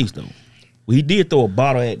to his face though. Well, he did throw a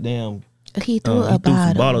bottle at damn. He threw He a threw some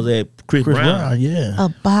bottle. bottles at Chris Chris Brown. Brown, yeah. A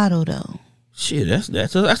bottle though. Shit, that's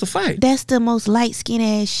a fight. That's the most light skin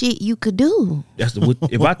ass shit you could do. That's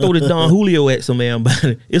if I throw the Don Julio at some man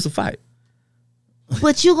body, it's a fight.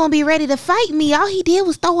 But you gonna be ready to fight me? All he did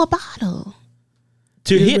was throw a bottle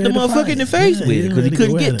To hit the motherfucker in the face with it because he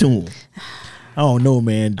couldn't get to him. I don't know,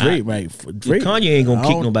 man. Drake, Drake, Kanye ain't gonna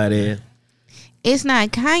kick nobody ass. It's not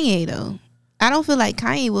Kanye though. I don't feel like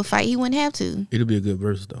Kanye would fight. He wouldn't have to. It'll be a good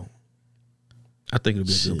verse though. I think it'll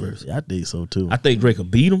be a good verse. I think so too. I think Drake will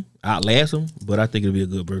beat him, outlast him, but I think it'll be a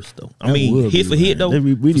good verse though. I mean, hit for hit though,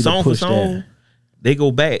 we song for song, they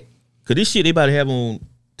go back. Cause this shit they about to have on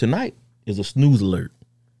tonight is a snooze alert.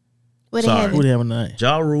 What What they have tonight?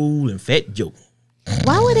 Ja Rule and Fat Joe.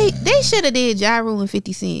 Why would they should have did Ja Rule and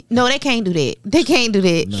 50 Cent. No, they can't do that. They can't do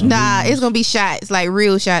that. Nah, it's gonna be shots, like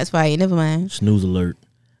real shots fired. Never mind. Snooze alert.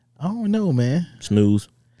 I don't know, man. Snooze.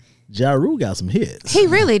 Ja Rule got some hits. He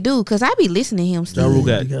really do, cause I be listening to him still. Ja Rule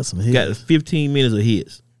got some hits. Got 15 minutes of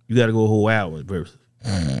hits. You got to go a whole hour with verses.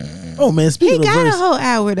 Oh man, He speaking of got verse, a whole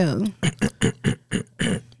hour though.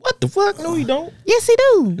 What the fuck? No, he don't. Yes, he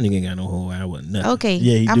do. Nigga ain't got no whole hour. Nothing. Okay,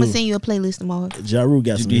 Yeah, he I'm gonna do. send you a playlist tomorrow. Ja Rule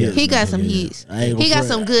got some hits. He got man. some Yeah. hits. I ain't gonna He got front.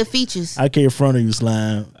 some good features. I can't front of you,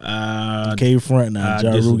 Slime. Can't front now. I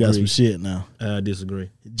Ja Rule got some disagree. shit now. I disagree.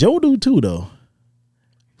 Joe do too though.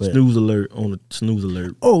 But- Snooze alert on the snooze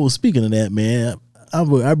alert. Oh, speaking of that, man,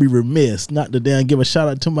 I'd be remiss not to damn give a shout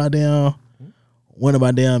out to my damn one of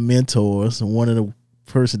my damn mentors and one of the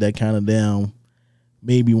person that kind of damn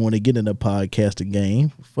made me want to get in the podcasting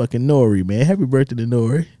game. Fucking Nori, man. Happy birthday to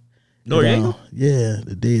Nori. Noriega? Yeah,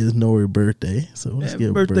 the day is Nori's birthday. So let's Happy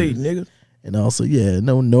get birthday, nigga. And also, yeah,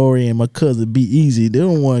 no Nori and my cousin Be Easy. They the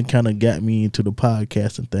one kind of got me into the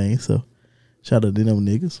podcasting thing. So shout out to them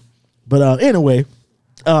niggas. But anyway,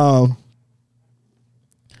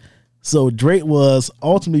 so Drake was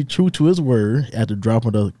ultimately true to his word after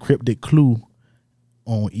dropping the cryptic clue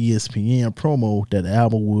on ESPN promo that the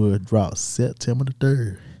album would drop September the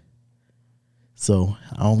 3rd. So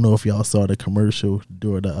I don't know if y'all saw the commercial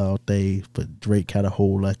during the thing, but Drake had a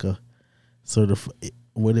whole like a sort of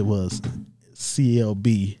what it was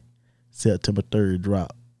CLB September 3rd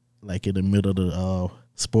drop like in the middle of the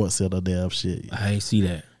Sports Center damn shit. I ain't see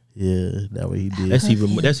that. Yeah, that way he did. That's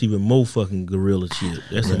even more fucking gorilla shit.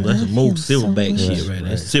 That's some more silverback so shit right there.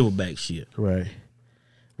 That's silverback shit. Right.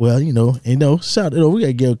 Well, shout out. We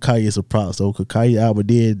gotta give Kanye some props though, because Kanye album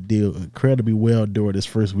did incredibly well during this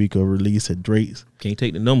first week of release at Drake's. Can't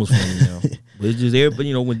take the numbers from him now. But it's just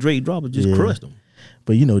everybody, when Drake dropped, it just crushed him.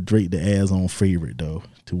 But Drake the ass-on favorite though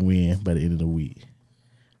to win by the end of the week.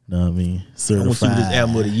 Know what I mean? I want to see what this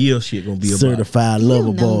album of the year shit gonna be about. Certified Lover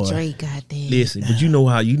You know Boy. Drake got that. Listen, but you know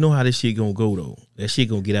how this shit gonna go though. That shit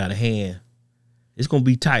gonna get out of hand. It's gonna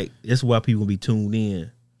be tight. That's why people gonna be tuned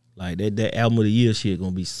in. Like that album of the year shit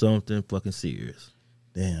gonna be something fucking serious.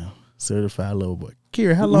 Damn. Certified Lover Boy.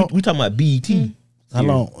 Kira, how long? We talking about BET. How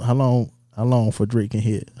long for Drake can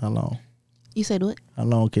hit? How long? You said what? How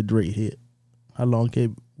long can Drake hit? How long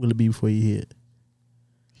will it be before he hit?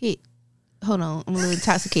 Hit. Hold on, I'm a little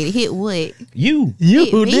intoxicated. Hit what? You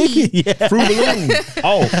Hit me. Nikki? Yeah. Fruit Balloon.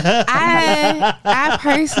 Oh, I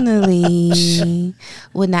personally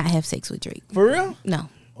would not have sex with Drake. for real? No,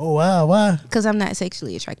 Oh wow, why? because I'm not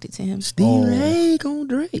sexually attracted to him. Steve Ray on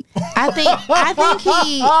Drake. I do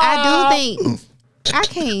think I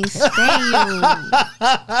can't stand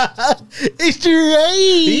you. It's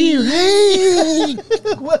Drake.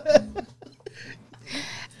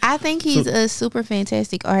 I think he's a super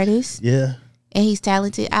fantastic artist. Yeah. And he's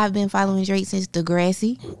talented. I've been following Drake since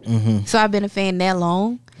Degrassi. So I've been a fan that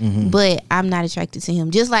long. But I'm not attracted to him.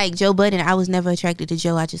 Just like Joe Budden, I was never attracted to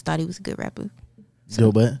Joe. I just thought he was a good rapper.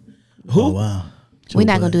 Joe Budden. Who? Oh, wow. We're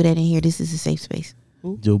not going to do that in here. This is a safe space.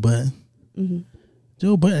 Joe Budden.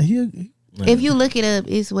 Joe Budden. He If you look it up,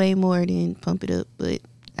 it's way more than Pump It Up. But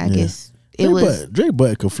I guess it was. Drake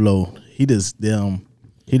Budden could flow. He just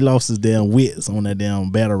he lost his damn wits on that damn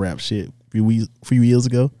battle rap shit a few years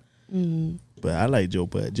ago. But I like Joe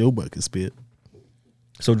Budden. Joe Budden can spit.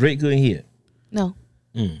 So Drake couldn't hit. No.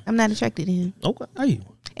 I'm not attracted to him. Okay. Hey.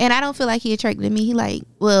 And I don't feel like he attracted to me. He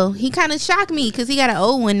kind of shocked me because he got an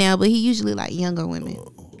old one now, but he usually like younger women.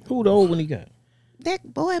 Who the old one he got?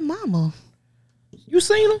 That boy mama. You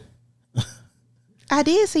seen him? I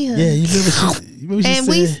did see her. Yeah, you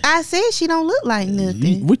remember she said, I said she don't look like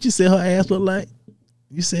nothing. what you said her ass look like?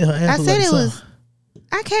 You said her ass I look said like it something. was.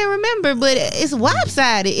 I can't remember, but it's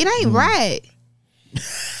lopsided. It ain't right.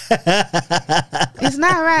 It's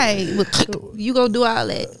not right. But you go do all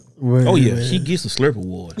that. Right, Oh yeah, right. she gets the Slurp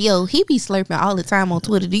Award. Yo, he be slurping all the time on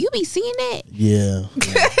Twitter. Do you be seeing that? Yeah.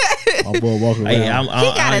 My boy walking around. Hey,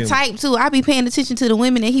 He got a type too. I be paying attention to the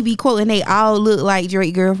women that he be quoting. They all look like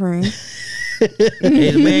Drake girlfriend.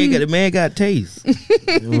 Hey, the man got taste.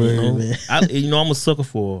 Word, man. I'm a sucker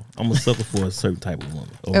for a certain type of woman.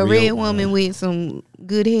 A red woman with some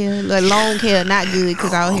good hair, like long hair, not good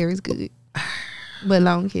because all hair is good, but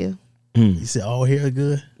long hair. You said all hair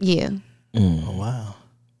good? Yeah. Oh wow.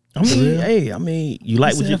 I mean, you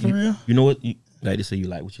like what you know what? Like they say, you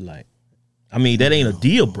like what you like. I mean, that ain't a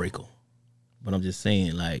deal breaker, but I'm just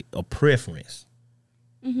saying, like, a preference.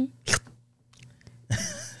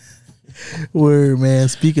 Word, man.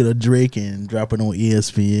 Speaking of Drake and dropping on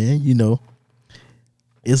ESPN, you know,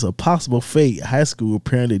 it's a possible fate. High school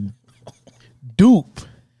apparently Duped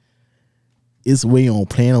is way on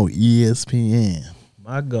playing on ESPN.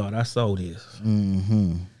 My God, I saw this.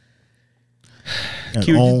 And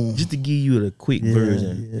Just to give you the quick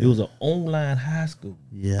version, it was an online high school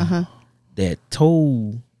that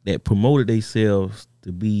promoted themselves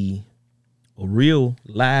to be a real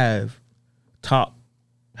live top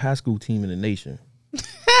high school team in the nation.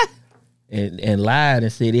 and lied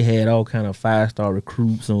and said they had all kind of 5-star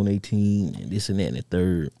recruits on their team and this and that and the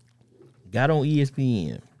third. Got on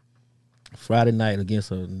ESPN Friday night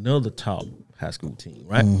against another top high school team,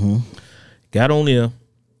 right? Got on there.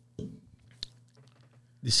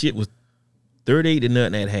 This shit was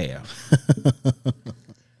 38-0 at half.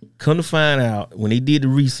 Come to find out, when they did the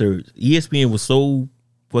research, ESPN was so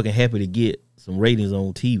fucking happy to get some ratings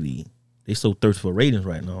on TV. They so thirsty for ratings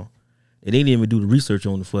right now. They didn't even do the research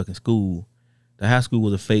on the fucking school. The high school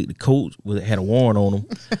was a fake. The coach had a warrant on them.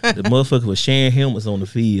 The motherfucker was sharing helmets on the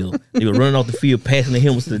field. They were running off the field, passing the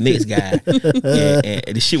helmets to the next guy.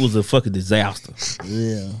 And the shit was a fucking disaster.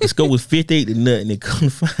 Yeah. The score was 58-0, and they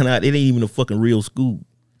couldn't find out it ain't even a fucking real school.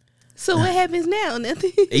 So what happens now?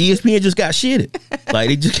 Nothing. ESPN just got shitted. Like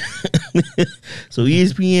they just so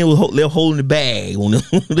ESPN was holding the bag on them.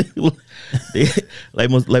 like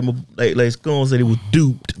Scum said, it was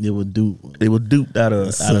duped. They were duped. They were duped out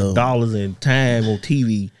of dollars and time on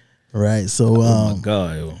TV. Right. So oh my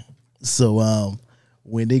God. Yo. So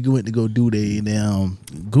when they went to go do the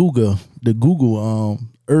Google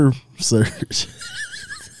Earth search.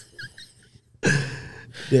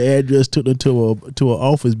 The address took them to an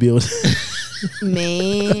office building.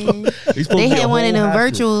 Man, they had one in a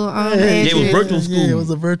virtual. It was virtual school. Yeah, it was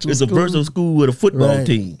a virtual. It's a virtual school with a football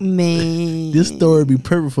team. Man, this story would be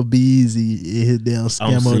perfect for Beezy in his damn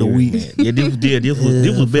scammer of the week. Man. Yeah, this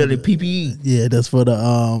was better than PPE. Yeah, that's for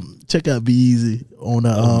the check out Beezy on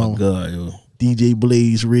the oh my God, yo. DJ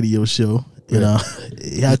Blaze radio show. You know,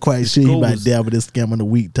 I'm quite sure he might dabble this scam of the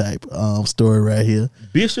week type story right here.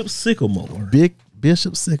 Bishop Sycamore.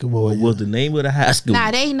 Bishop Sycamore was the name of the high school.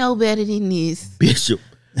 Nah, they know better than this. Bishop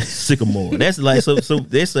Sycamore. That's like so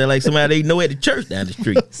that's like somebody they know at the church down the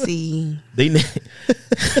street. See, the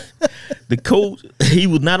coach. He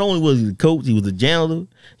was not only was he the coach, he was the janitor,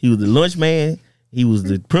 he was the lunch man, he was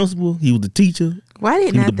the principal, he was the teacher. Why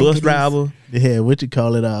didn't he I was the bus driver? They had what you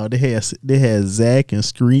call it all. They had Zach and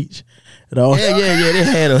Screech. And all.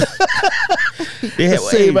 Yeah. They had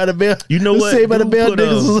Saved by the Bell. You know what? Saved by the Bell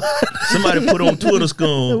niggas. Somebody put on Twitter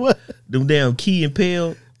Scum them damn Key and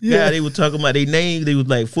Pell. Yeah, they were talking about their names. They was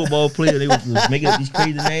like football players. They was making up these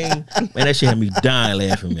crazy names. Man, that shit had me dying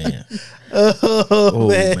laughing, man. Oh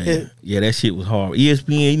man. Yeah, that shit was hard.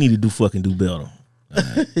 ESPN, you need to do better.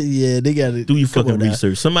 Right. Yeah, they got to do your fucking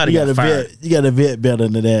research. Somebody got fired. You got to vet better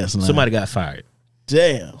than that. Somebody got fired.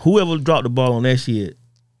 Damn. Whoever dropped the ball on that shit.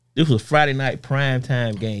 This was a Friday night prime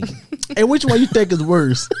time game. And which one you think is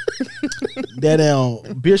worse?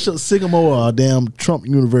 That Bishop Sycamore or damn Trump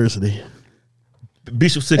University?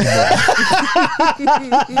 Bishop Sycamore.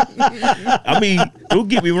 I mean, don't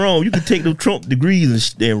get me wrong. You can take them Trump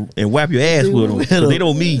degrees and wipe your ass with them. So they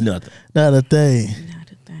don't mean nothing. Not a thing.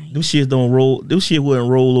 Them shit don't roll. Them shit wouldn't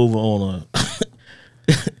roll over on a.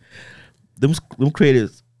 them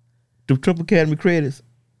credits, them Trump Academy credits.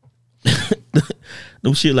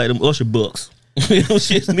 Them shit like them Usher bucks. Them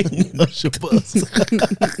shit mean Usher bucks.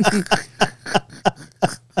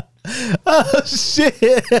 Oh shit!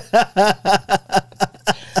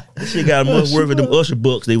 This shit got a month worth of them Usher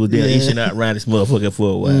bucks. They was there ishing out around this motherfucker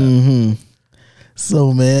for a while. Mm-hmm.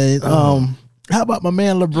 So man, how about my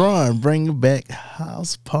man LeBron bringing back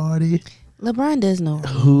House Party? LeBron does no wrong.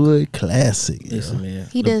 Hood classic. Listen, man.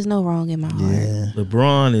 He does no wrong in my heart. Yeah.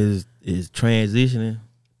 LeBron is transitioning.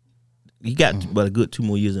 He got about a good 2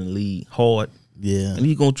 more years in the league, hard. Yeah. And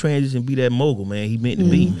he's going to transition and be that mogul, man. He meant to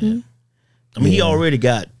be, man. I mean, he already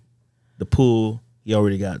got the pull. He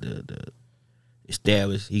already got the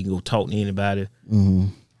established. He can go talk to anybody. Mm-hmm.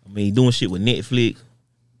 I mean, he doing shit with Netflix.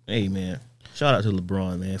 Hey, man. Shout out to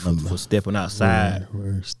LeBron, man, for stepping outside.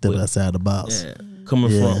 Stepping outside the box. Yeah.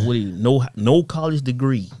 Coming from, what no college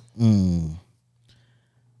degree.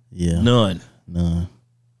 Yeah. None. None.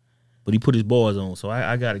 But he put his boys on, so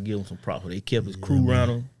I got to give him some props. They kept his crew around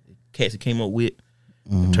him. The cats he came up with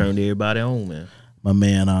and turned everybody on, man. My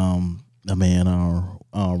man,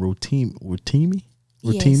 Rotimi.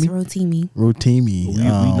 Yes, Rotimi. Rotimi. We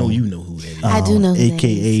know you know who that is. I do know who that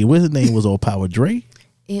AKA, is. what's his name was on Power Dre?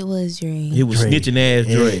 It was Dre. He was Dre. snitching ass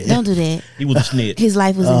Dre. Don't do that. He was a snitch. His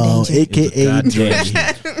life was in danger. AKA Dre.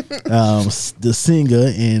 Goddamn. The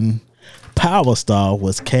singer and Power Star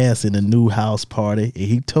was cast in a new house party, and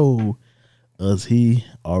he told us he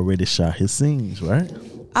already shot his scenes, right?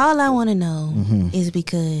 All I want to know is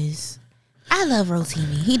because I love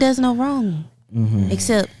Rotimi. He does no wrong,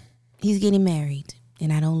 except he's getting married,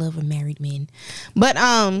 and I don't love a married man. But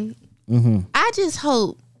I just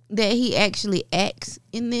hope that he actually acts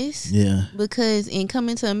in this. Yeah. Because in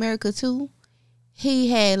Coming to America 2, he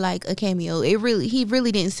had like a cameo. He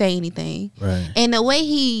really didn't say anything. Right. And the way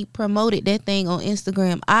he promoted that thing on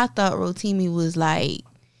Instagram, I thought Rotimi was like,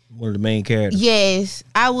 One of the main characters. yes,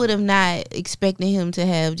 I would have not expected him to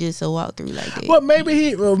have just a walkthrough like that. Well,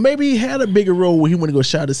 maybe he had a bigger role when he went to go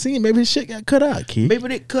shot the scene. Maybe his shit got cut out, kid. Maybe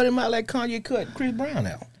they cut him out like Kanye cut Chris Brown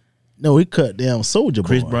out. No, he cut down Soulja Boy.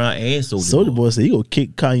 Chris Brown and Soulja Boy said he gonna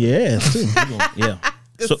kick Kanye ass too. Yeah.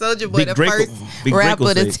 The Soulja Boy, Big the Draco- first Big Draco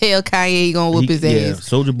rapper to said- tell Kanye he gonna whoop his Yeah, ass.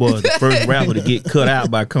 Soulja Boy is the first rapper to get cut out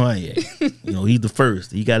by Kanye. You know, he's the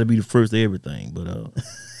first. He got to be the first of everything. But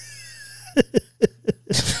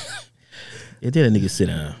yeah, tell that nigga sit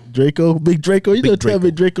down. Draco, Big Draco. You Big gonna tell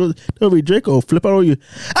me Draco? Tell me Draco flip out on you.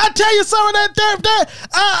 I tell you some of that.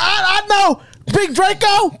 I know Big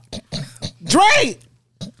Draco. Dre.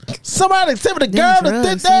 Somebody tell me the girl that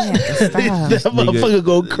did that. That motherfucker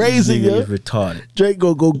go crazy, Nigga yo. is retarded. Drake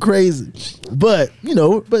go crazy. But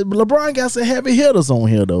LeBron got some heavy hitters on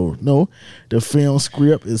here though. No, the film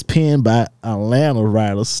script is penned by Atlanta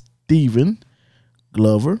writer Stephen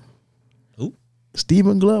Glover. Who?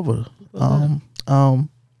 Stephen Glover.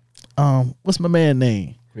 What's my man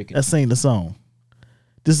name? Cricket. That sang the song.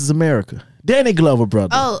 This is America. Danny Glover brother.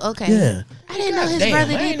 Oh, okay. Yeah. I didn't know his Damn,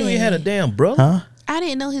 brother I did didn't know he that. had a damn brother. Huh? I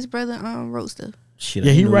didn't know his brother wrote stuff. Shit,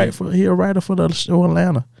 Yeah, I he ain't know a writer for the show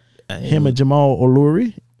Atlanta. I ain't Him know- and Jamal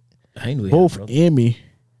O'Leary, I ain't know he had a both brother. Emmy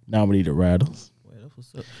nominated writers. Well, that's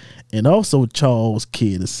what's up. And also Charles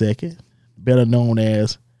Kidd II, better known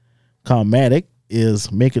as Carmatic, is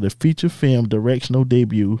making a feature film directional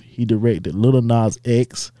debut. He directed Lil Nas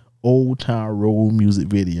X Old Town Road music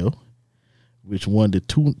video, which won the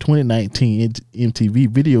 2019 MTV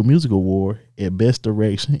Video Music Award at Best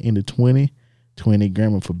Direction in the 2020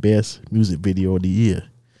 Grammy for Best Music Video of the Year.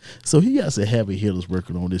 So he got some heavy hitters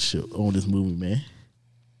working on this show, on this movie, man.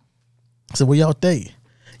 So what y'all think?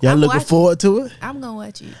 Y'all I'm looking watching. forward to it? I'm gonna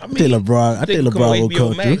watch it. I think LeBron will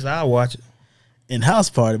come Max, through. I'll watch it. And House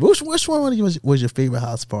Party. Which one was your favorite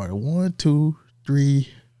House Party? 1, 2, 3,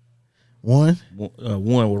 1.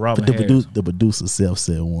 One with Robin But Harris. the producer self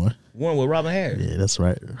said 1. One with Robin Harris. Yeah, that's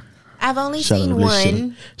right. I've only Shout out seen to relationship.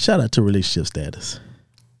 one, Shout out to relationship status.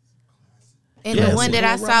 and Yeah, the one that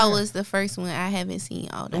I Robin saw Harris. was the first one. I haven't seen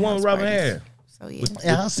all the The one house with Robin parties. Harris. So yeah,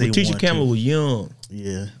 Yeah, I see Tisha one, Campbell too. was young.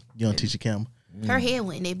 Yeah, young Tisha Campbell. her hair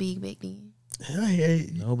wasn't that big back then.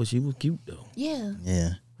 No, but she was cute though. Yeah, Yeah,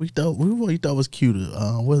 we thought was cuter.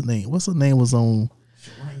 What's her name was on?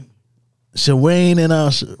 Shireen and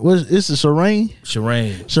it's a Shireen.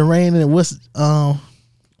 Shireen. And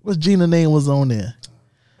what's Gina's name was on there?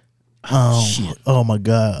 Shit. Oh my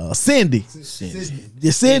God, Cindy. Cindy.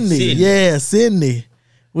 Yeah, Cindy. Cindy. Yeah, Cindy.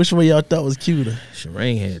 Which one y'all thought was cuter?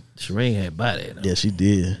 Shireen had body. Though. Yeah, she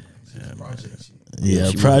did. Yeah, Yeah,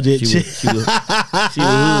 she Project was, Chick. she was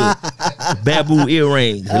hood. Babu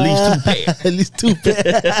earrings, at least 2 pairs. At least 2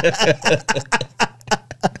 pairs.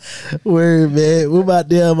 Word, man. What about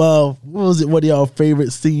them? What was it? One of y'all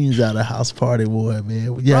favorite scenes out of House Party, boy,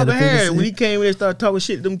 man? You had Robin a favorite Harris, when he scene? came in and started talking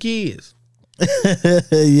shit to them kids.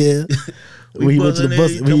 Yeah. When he went to the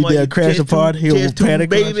bus, when he did a crash party, he was panic.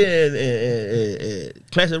 Baby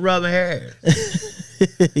and classic Robin Harris.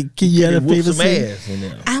 Can you have a Whoop favorite some scene? ass in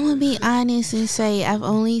there. I'm gonna be honest and say I've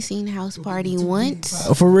only seen House Party once.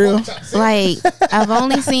 Oh, for real? Like I've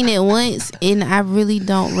only seen it once, and I really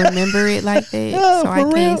don't remember it like that. Oh, So I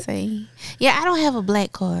for can't real? say. Yeah, I don't have a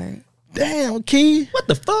black card. Damn, Key. What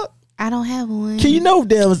the fuck? I don't have one. Can you know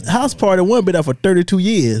damn House Party one been out for 32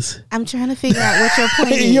 years? I'm trying to figure out what your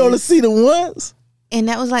point And you only is. seen it once? And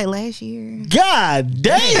that was like last year. God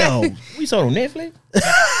damn. We saw it on Netflix.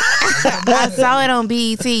 I saw it on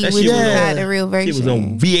BET, which shit was was not the real It version. was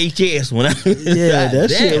on VHS when I. Yeah, that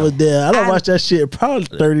shit Damn. was there. I don't watch that shit probably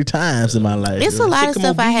 30 times in my life. It's a lot of Shit come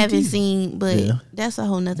stuff on I BET. haven't seen, but Yeah. that's a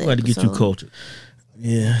whole nother We got to get you episode. cultured.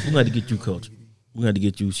 Yeah. We got to get you cultured. We got to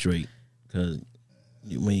get you straight. Because,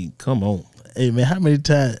 I mean, come on. Hey, man, how many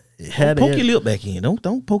times had Poke your lip back in.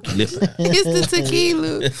 Don't poke your lip out. It's the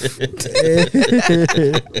tequila.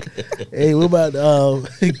 Hey, what about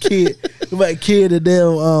kid? What about kid and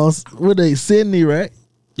them? What they Sydney, right?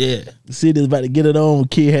 Yeah. Sydney's about to get it on.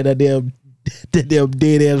 Kid had that damn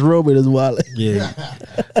dead ass robe in his wallet. Yeah.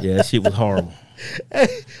 Yeah, that shit was horrible. Hey,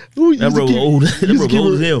 who That robe was old. That robe was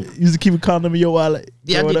old as hell. You used to keep a condom in your wallet.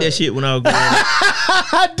 Yeah, I did that shit when I was growing up.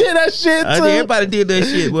 I did that shit too. Everybody did that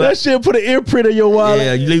shit. But That shit put an imprint in your wallet.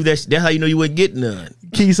 yeah, you leave that. That's how you know you wasn't getting none.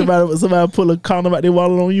 Key, somebody pull a condom out their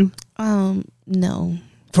wallet on you? No.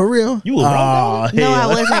 For real? You was raw dog? No, I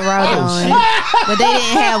wasn't raw dog. But they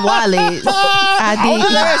didn't have wallets. I did.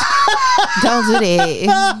 Don't do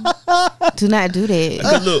that. Do not do that.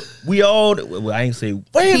 Because look, we all. Well, I ain't say. He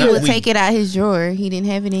would take it out his drawer. He didn't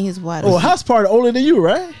have it in his wallet. Oh, house party older than you,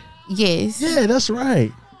 right? Yes. Yeah, that's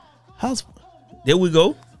right. House. There we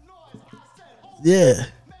go. Yeah.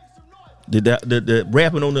 The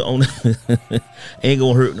rapping on the ain't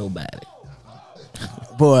gonna hurt nobody.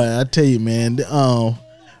 Boy, I tell you, man.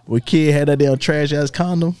 When kid had that damn trash ass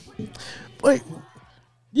condom. Wait,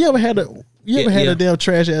 you ever had a damn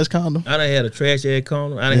trash ass condom? I done had a trash ass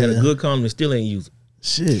condom. I done had a good condom and still ain't use it.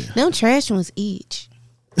 Shit. Them trash ones itch.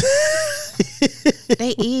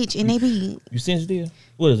 They itch and they be. You sensitive?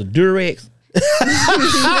 What is it? Durex?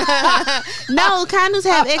 No, condoms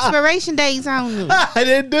have expiration dates on them.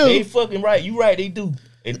 They do. They fucking right. You right. They do.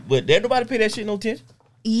 But nobody pay that shit no attention.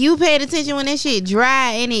 You paid attention when that shit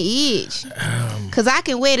dry and it itch. Cause I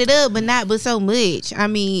can wet it up, but not but so much. I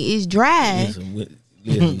mean, it's dry.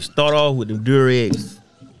 You start off with the Durex.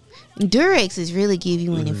 Durex is really give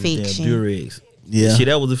you an infection. Durex. Yeah. Shit,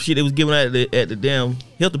 that was the shit they was giving out at the damn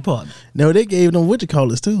health department. No, they gave them what you call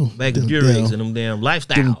this too. Back in Durex and them damn Them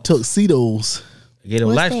lifestyles. tuxedos. They gave them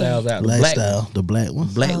What's lifestyles that? out. Lifestyle, the black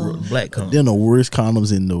ones. Black condom. They're the worst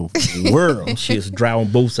condoms in the world. Shit's dry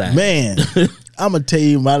on both sides. Man, I'm gonna tell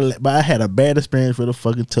you, I had a bad experience with a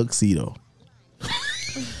fucking tuxedo.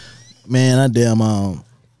 Man,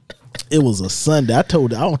 it was a Sunday. I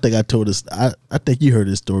don't think I told this. I think you heard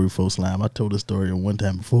this story before, Slime. I told this story one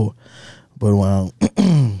time before, but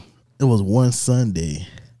it was one Sunday,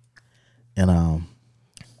 and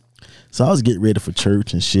so I was getting ready for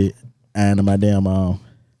church and shit, and my damn the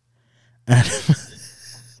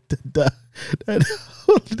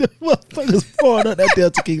motherfuckers pouring out that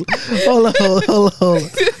damn tequila. Hold on.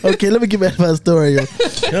 Okay, let me get back to my story.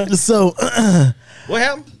 So, What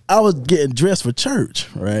happened? I was getting dressed for church,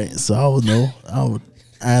 right? So I was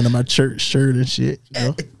ironing my church shirt and shit, you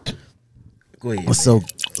know. Go ahead. So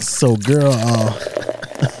girl,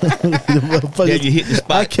 Yeah, you hit the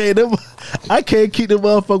spot. I can't keep the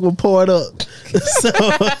motherfucker poured up.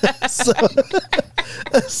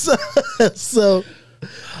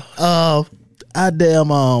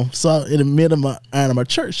 So in the middle of my ironing my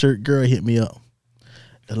church shirt, girl hit me up.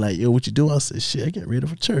 And like, yo, what you doing? I said, shit, I get ready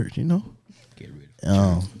for church, you know. Get rid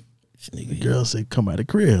of The girl said, come out the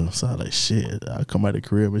crib. So I was like, shit, I'll come out the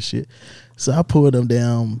crib and shit. So I pulled them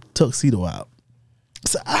down tuxedo out.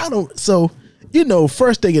 So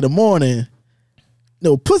first thing in the morning,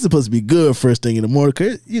 pussy supposed to be good first thing in the morning,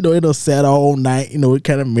 cause it done sat all night, it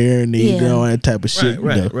kind of marinated and all that type of shit.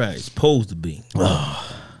 Right. It's supposed to be.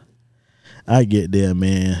 I get there,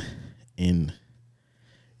 man, and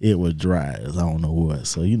it was dry as I don't know what.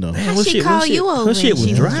 So Man, How she call you over? Her shit was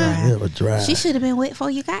She dry. It was dry. She should have been wet before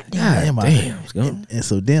you got there. Damn. And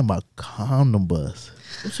so then my condom bust.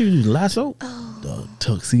 What you use, Lasso? The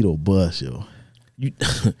tuxedo bust, yo.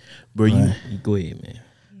 Bro, Right. you go ahead, man.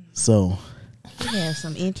 So You have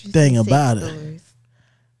some interesting thing sex about it. stories.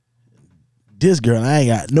 This girl, I ain't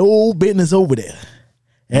got no business over there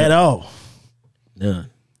at all. None.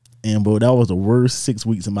 And bro, that was the worst 6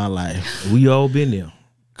 weeks of my life. We all been there.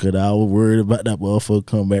 Cause I was worried about that motherfucker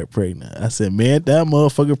coming back pregnant. I said, man, that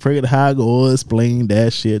motherfucker pregnant, how I go explain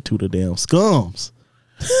that shit to the damn scums.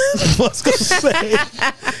 What's gonna say?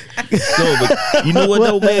 No, but you know what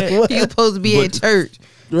though, man? You supposed to be at church.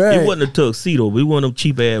 Right. It wasn't a tuxedo, but one of them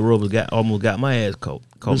cheap ass rubbers almost got my ass caught.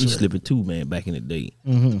 Caught me slipping too, man, back in the day.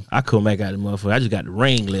 Mm-hmm. I come back out of the motherfucker. I just got the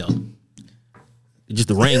ring left. Just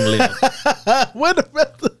the ring left. What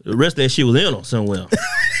The rest of that shit was in her somewhere.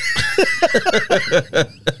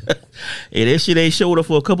 Hey, that shit ain't showed up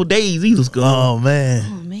for a couple days either, Scum. Oh man.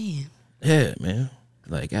 Oh man. Yeah, man.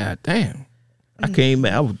 Like, god damn. I came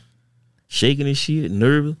back, I was shaking and shit,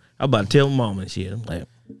 nervous. I was about to tell my mama and shit. I'm like,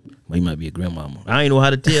 well, you might be a grandmama. I ain't know how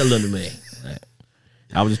to tell them, man. Like,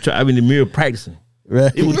 I was just trying, I been in the mirror practicing.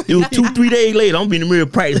 Right. It was 2-3 days later. I'm in the mirror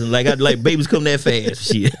practicing like babies come that fast.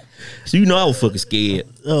 Shit. So you know I was fucking scared.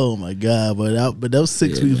 Oh my God! But those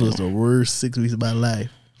 6 weeks was the worst 6 weeks of my life.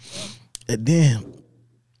 And then,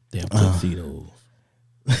 damn tuxedos.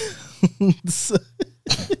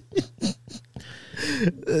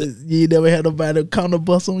 You never had nobody counter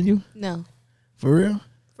bus on you? No. For real?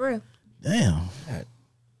 For real. Damn.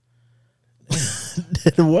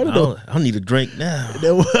 I need a drink now.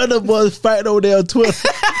 There one of the boys fighting over there on Twitter.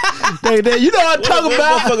 You know what I'm talking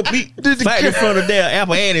about? Motherfucker Pete fighting in front of damn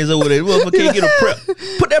Apple Annie's over there. Motherfucker can't get a prep.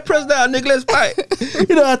 Put that press down, nigga. Let's fight.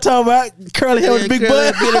 You know what I'm talking about? Curly hair with the big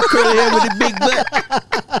butt. Get a curly hair with the big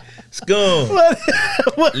butt. Scum.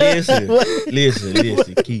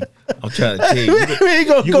 Listen, Keith. I'm trying to tell you. We ain't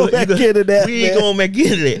gonna go back into that. We ain't going back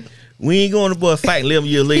into that. We ain't going to boy fight 11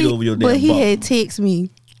 years later over your damn But he ball. had text me.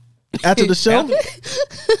 After the show?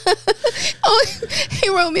 He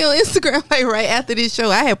wrote me on Instagram like right after this show.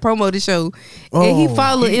 I had promo the show. And he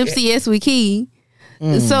followed MCS with Key.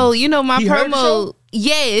 So, you know, my He heard the promo. show?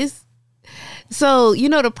 Yes. So, you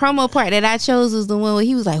know, the promo part that I chose was the one where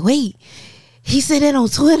he was like, wait, he said that on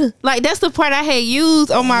Twitter. Like, that's the part I had used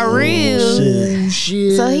on my reel.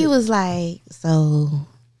 Shit. So he was like, so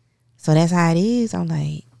that's how it is. I'm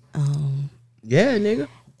like, Yeah, nigga.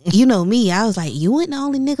 you know me. I was like, you ain't the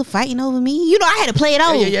only nigga fighting over me. You know, I had to play it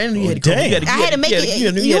out. Yeah. You had to go. Damn. I had to make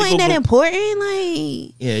it. You ain't that important.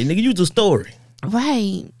 Like, Yeah, nigga, use the story.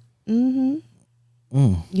 right. Mm-hmm.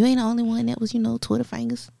 You ain't the only one that was, you know, Twitter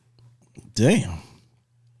fingers. Damn.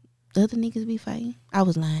 The other niggas be fighting. I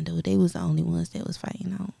was lying though. They was the only ones that was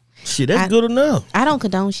fighting on. Shit, that's good enough. I don't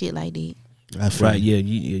condone shit like that. Right, yeah,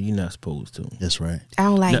 you're not supposed to. That's right. I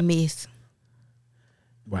don't like No. mess.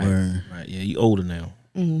 Right, Word. right, yeah, you older now.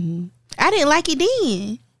 I didn't like it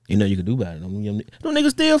then. You know you can do about it. Them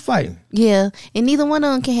niggas still fighting. Yeah, and neither one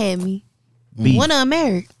of them can have me. Beef. One of them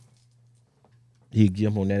married. He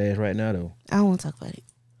jump on that ass right now though. I don't want to talk about it.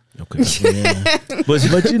 Okay. Yeah. but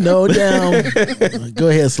But you know, down. Go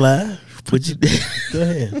ahead, Sly. but you, Go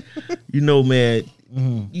ahead. you know, man,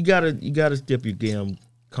 you gotta step your damn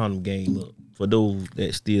condom game up for those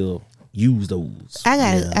that still use those.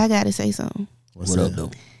 I gotta say something. What's What up, up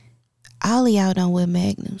though? All of y'all don't wear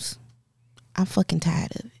magnums. I'm fucking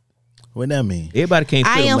tired of it. What that mean? Everybody can't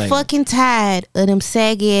fit I am fucking tired of them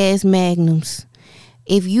saggy ass magnums.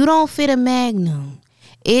 If you don't fit a magnum,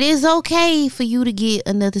 it is okay for you to get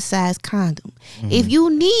another size condom. If you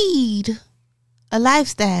need a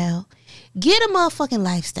lifestyle, get a motherfucking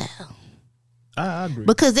lifestyle. I agree.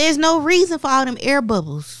 Because there's no reason for all them air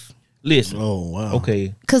bubbles. Listen. Oh wow.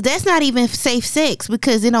 Okay. Because that's not even safe sex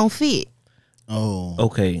because it don't fit. Oh.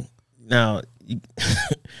 Okay. Now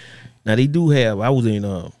now they do have. I was in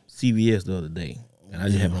CVS the other day, and I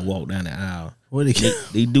just happened to walk down the aisle. What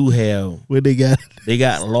They do have. What they got? They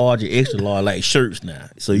got large and extra large like shirts now,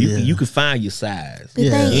 so you can find your size. The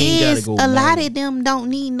Yeah. thing You ain't gotta is, go a lot magnum. of them don't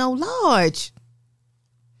need no large.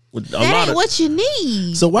 With a That lot ain't of, what you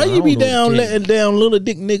need. So why I you be don't know down what to letting down little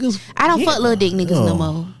dick niggas? I don't fuck little dick niggas no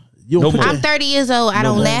more. You don't No put more. I'm that- 30 years old. I No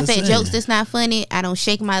don't more laugh the at same. jokes that's not funny. I don't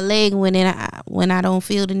shake my leg when I don't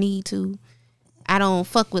feel the need to. I don't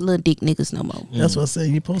fuck with little dick niggas no more. That's what I say.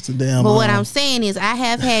 You supposed to damn. But what I'm saying is I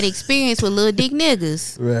have had experience with little dick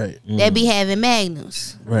niggas right, that be having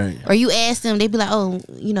magnums. right. Or you ask them, they be like, oh,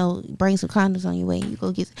 you know, bring some condoms on your way. You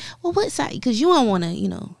go get, well, what size? Because you don't want to, you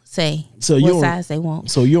know, say So what you don't- size they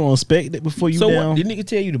want. So you don't inspect it before you so down? what? Did nigga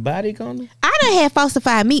tell you to buy that condom? I done had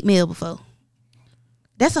falsified meat meal before.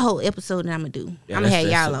 That's a whole episode that I'm going to do. Yeah, I'm going to have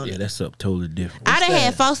that's y'all up- on Yeah, it. that's up totally different. I done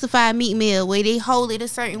had falsified meat meal where they hold it a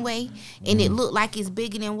certain way and it look like it's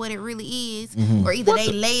bigger than what it really is. Or either they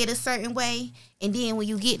lay it a certain way and then when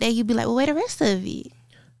you get there, you be like, well, where the rest of it?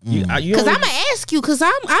 You Because only- I'm going to ask you, because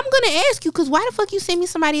I'm going to ask you, because why the fuck you send me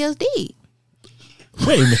somebody else dick?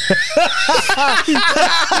 Wait a minute.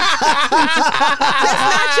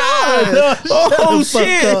 Oh Fucked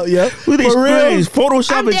shit! up, yeah. What they For real? sprays?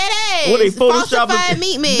 Photoshopping? I'm dead ass. What they Falsified photoshopping?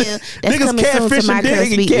 meat meal. That's Niggas coming soon to my catfishing dick CRUX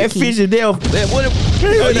and Media Group. catfishing them. What?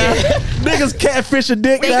 Oh yeah. Niggas catfish a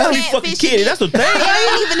dick They now. Gotta be catfish fucking your kidding. dick. That's the thing. They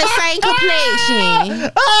ain't even the same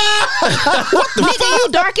complexion. Nigga, you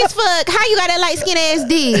dark as fuck. How you got that light skin ass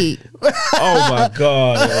dick? Oh my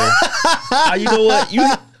god. Man. You know what? You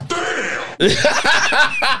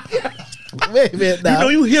Wait a minute now. know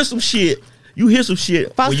you hear some shit. You hear some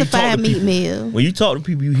shit. when you talk Falsified to meat people. meal. When you talk to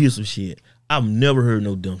people, you hear some shit. I've never heard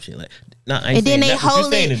no dumb shit like. Nah, I ain't And then saying they that's what hold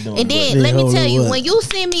you're saying it. is dumb, And then They let me hold tell it you, what? when you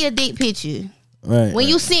send me a dick picture, right. when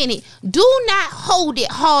you send it, do not hold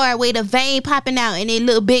it hard where the vein popping out and it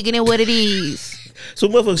look bigger than what it is. so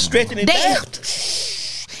motherfuckers stretching it They back.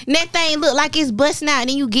 and that thing look like it's busting out, and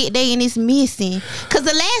then you get there and it's missing. Cause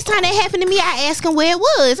the last time that happened to me, I asked him where it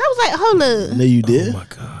was. I was like, hold up. No, you did. Oh my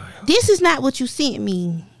God. This is not what you sent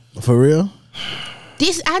me. For real?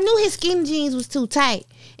 I knew his skinny jeans was too tight.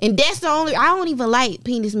 And that's the only, I don't even like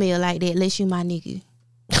penis mail like that unless you my nigga.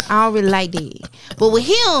 I don't really like that. But with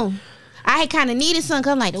him, I had kind of needed something.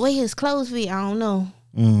 Cause I'm like, the way his clothes fit, I don't know.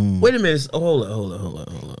 Wait a minute. Hold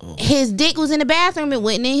on. His dick was in the bathroom. It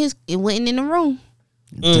wasn't in the room.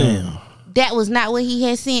 Damn. That was not what he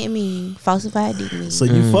had sent me. Falsified dick me. So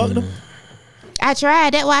you fucked him? I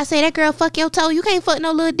tried. That's why I say that girl fuck your toe. You can't fuck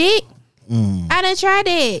no little dick. I done tried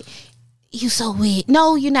that. You so weird.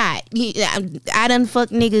 No, you're not. I done fuck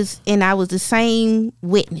niggas and I was the same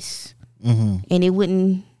witness. And it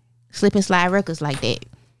wouldn't slip and slide records like that.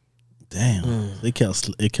 Damn. It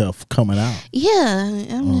kept coming out. Yeah.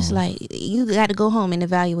 I'm just like, you got to go home and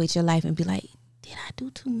evaluate your life and be like, did I do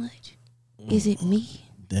too much? Is it me?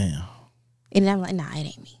 Damn. And I'm like, nah, it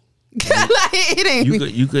ain't me. Like, it ain't me.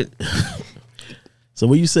 You could. So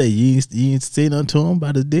what you say? You ain't say nothing to him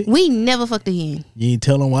about his dick? We never fucked again. You ain't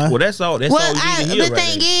tell him why? Well, that's all. That's all you need to hear. The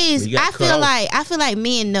thing is, I feel like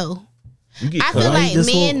men know. I feel like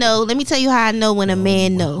men know. Let me tell you how I know when a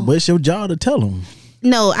man know. But it's your job to tell him.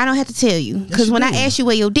 No, I don't have to tell you. Because when I asked you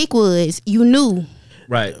where your dick was, you knew.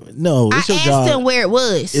 Right. No, it's your job. I asked him where it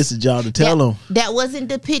was. It's a job to tell him. That wasn't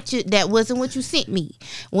the picture. That wasn't what you sent me.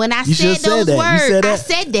 When I You said those that. words, I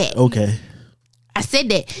said that. Okay. I said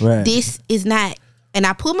that. Right. This is not. And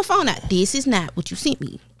I pulled my phone out. This is not what you sent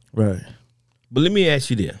me. Right. But let me ask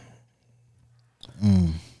you this.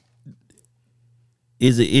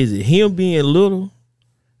 Is it him being little?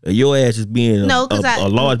 Or your ass is being a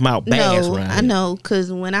large mouth bass right? I know,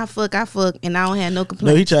 because when I fuck, and I don't have no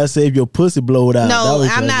complaints. No, he tried to say if your pussy blowed out. No,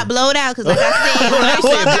 I'm not blowed out, because like I said, when I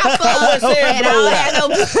fuck, and I don't have no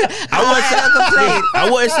complaints. I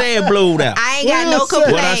wasn't saying blowed out. I ain't got no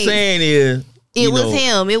complaints. What I'm saying is, it was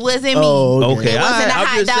him. It wasn't me. Okay. It wasn't a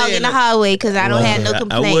hot dog in the hallway because I don't have no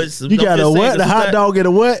complaints. You got a what? The hot dog in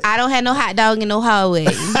a what? I don't have no hot dog in no hallway.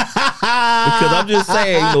 Because I'm just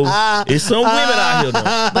saying, it's some women out here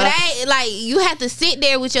though. But you have to sit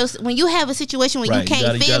there with when you have a situation where you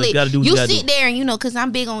can't feel it. You sit there and because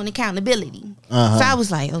I'm big on accountability. So I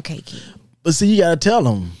was like, okay, kid. But see, you gotta tell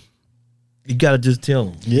him. You gotta just tell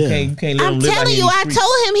him. Yeah. You can't let him live. I'm telling you, I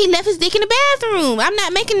told him he left his dick in the bathroom. I'm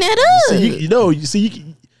not making that up.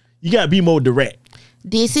 You gotta be more direct.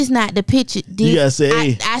 This is not the picture. You gotta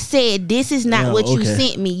say, I said this is not what you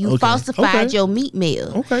sent me. You falsified your meat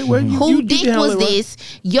mail. Okay, well, who dick was this?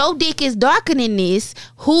 Your dick is darker than this.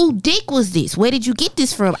 Who dick was this? Where did you get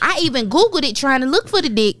this from? I even Googled it trying to look for the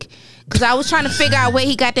dick. Because I was trying to figure out where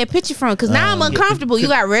he got that picture from. Because now I'm uncomfortable. You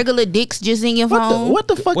got regular dicks just in your phone. What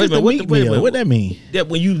the fuck is the meat meal? What that mean? That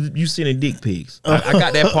when you sending dick pics. I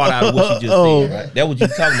got that part out of what you just said. Right? That what you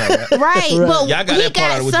talking about, right? Right, but yeah, he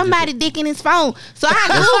got somebody dick in his phone. So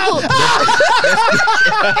I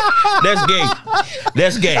Googled.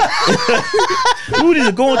 That's gay. You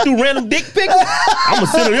just going through random dick pics? I'm going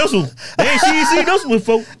to send her this one. She ain't seen this one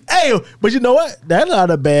before. Hey, but you know what? That's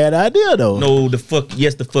not a bad idea, though. No, the fuck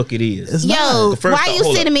it is. Yo, why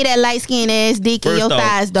you sending me that light skinned ass dick and your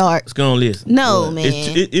thighs dark? It's gonna listen. No, man.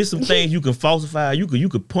 It's some things you can falsify. You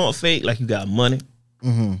can pump fake like you got money.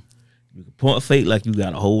 You can pump fake like you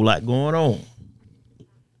got a whole lot going on.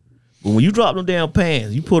 But when you drop them down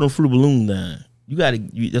pants, you put them through balloon down.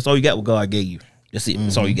 That's all you got what God gave you. That's it.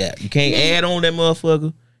 That's all you got. You can't add on that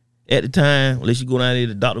motherfucker. At the time, unless you go down there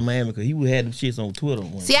to Dr. Miami, because he would have them shits on Twitter.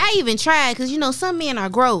 See, I even tried, because some men are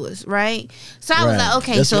growers, right? So I was like,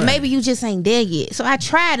 okay, so maybe you just ain't there yet. So I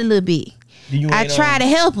tried a little bit. I tried to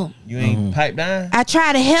help him. You ain't piped down? I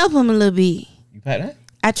tried to help him a little bit. You piped down?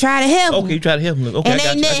 I tried to help him. Okay, you tried to help him. Okay, and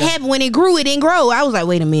then that happened when it grew, it didn't grow. I was like,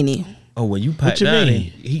 wait a minute. Oh, when you piped down,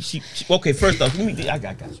 she okay, first off, I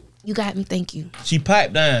got you. You got me, thank you. She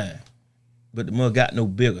piped down, but the mug got no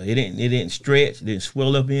bigger. It didn't stretch, it didn't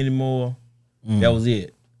swell up anymore. That was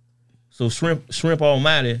it. So shrimp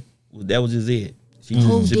almighty, that was just it.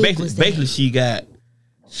 Basically she got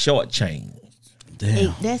short changed.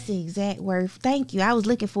 Damn. That's the exact word. Thank you. I was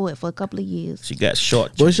looking for it for a couple of years. She got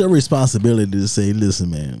short. What's your responsibility to say,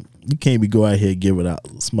 listen, man, you can't be go out here giving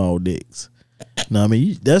out small dicks. No, I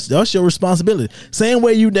mean that's your responsibility. Same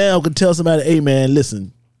way you now could tell somebody, hey man,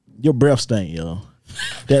 listen, your breath stink, yo.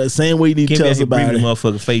 That same way you need to tell somebody,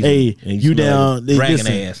 motherfucker face. Hey, you down? Dragging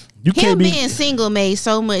ass. You can't be being single made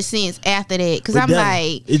so much sense after that, because I'm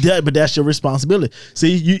but that's your responsibility.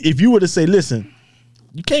 See, if you were to say, listen,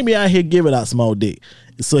 you can't be out here giving out small dick,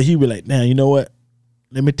 so he would like, now you know what?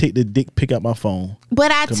 let me take the dick pic out my phone.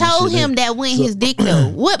 But I told him that went his dick though.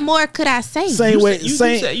 What more could I say? You said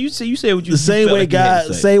what you the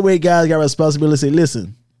same way guys got responsibility. Say,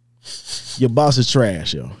 listen, your boss is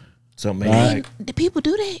trash, yo. Something like do people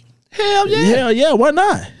do that? Hell yeah. Hell yeah, why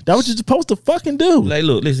not? That's what you're supposed to fucking do. Like,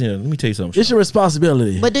 look, listen here, let me tell you something. It's your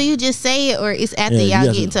responsibility. But do you just say it, or it's after y'all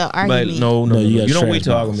get into an argument? Like, no. You don't wait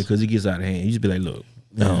till argument because it gets out of hand. You just be like, look,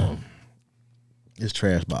 it's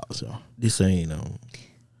trash box, yo. This ain't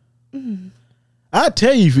I'll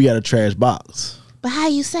tell you if you got a trash box. But how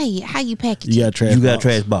you say it? How you package it? You got a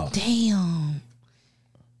trash box. Damn.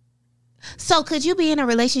 So could you be in a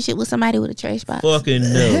relationship with somebody with a trash box? Fucking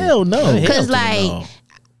no. Hell no. Because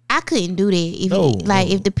I couldn't do that.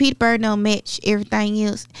 If the Peter Bird don't match everything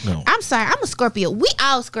else. No. I'm sorry, I'm a Scorpio. We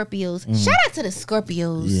all Scorpios. Shout out to the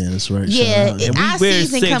Scorpios. Yeah, that's right. Yeah, our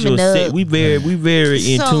season coming up. We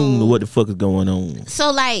very in tune to what the fuck is going on.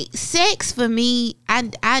 So like sex for me,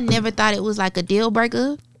 I never thought it was like a deal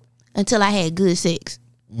breaker until I had good sex.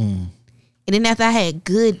 And then after I had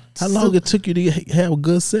good, how long it took you to have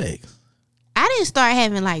good sex? I didn't start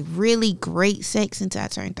having like really great sex until I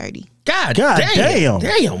turned 30. God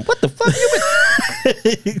damn. What the fuck you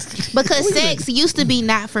been? Because sex used to be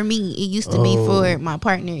not for me. It used to be for my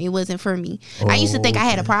partner. It wasn't for me. I used to think I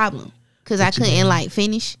had a problem because I couldn't like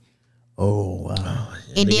finish. Oh wow.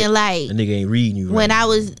 And then like the nigga ain't reading you. When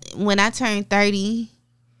I turned 30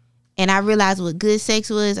 and I realized what good sex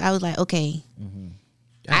was, I was like, okay,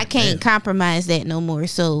 I can't compromise that no more.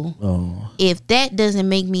 So if that doesn't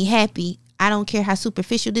make me happy, I don't care how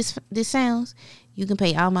superficial this sounds. You can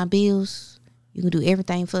pay all my bills. You can do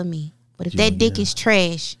everything for me. But if that dick is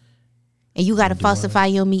trash and you got to falsify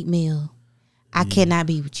your meat meal, I cannot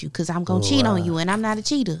be with you because I'm going to cheat on you and I'm not a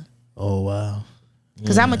cheater. Oh, wow.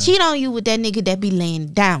 Because I'm going to cheat on you with that nigga that be laying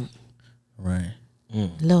down. Right.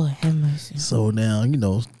 Lord have mercy. So now,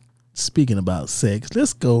 speaking about sex,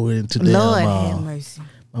 let's go into Lord have mercy.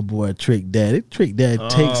 My boy Trick Daddy. Trick Daddy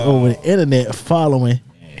takes over the internet following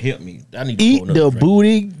help me. I need to Eat the drink.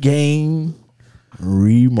 Booty Gang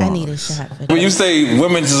remix. I need a shot for that. When you say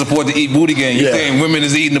women to support the Eat Booty Gang, you saying women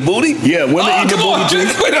is eating the booty? Yeah, women eating the booty too.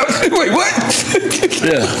 Wait, what?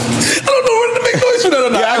 Yeah. I don't know whether to make noise for that or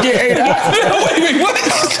not. Yeah, I get 8 out. Wait, what?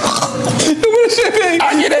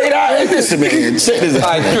 I get 8 out. Listen, man. Check this out. All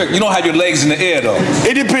right, Trick, you don't have your legs in the air, though.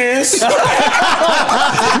 It depends.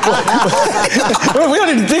 We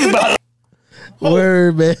don't need to think about it.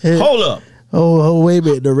 Word, man. Hold up. Oh, wait a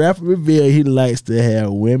minute. The rapper revealed he likes to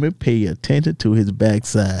have women pay attention to his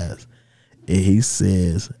backside. And he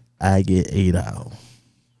says, I get 8 out.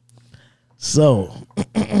 So,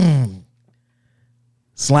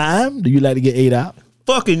 Slime, do you like to get 8 out?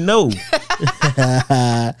 Fucking no.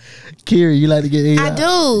 Kira, you like to get 8 out? I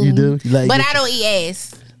do. You do? You like but I don't eat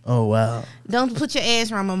ass. Oh, wow. Don't put your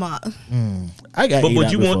ass around my mouth. I got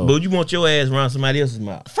but you want your ass around somebody else's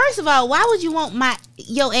mouth. First of all, why would you want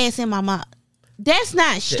your ass in my mouth? That's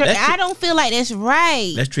not straight. I don't feel like that's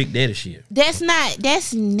right. That's Trick Daddy shit. That's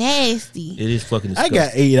nasty. It is fucking I disgusting.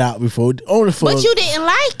 got 8 out before. Only for. But you didn't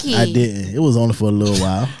like it. I didn't. It was only for a little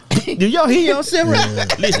while. Do y'all hear yourself?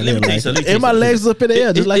 Listen, let me tell you something. And my legs up in the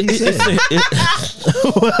air, just like he said.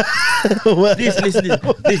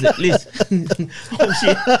 Listen.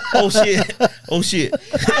 Oh shit.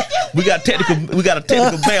 We got a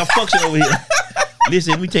technical malfunction over here.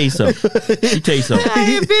 Listen, let me tell you something. I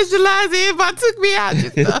ain't visualizing if I took me out.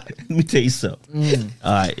 Let me tell you something.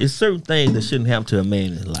 All right, it's certain things that shouldn't happen to a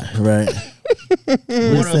man in his life. Right.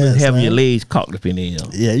 One of them is having your legs caught up in the air.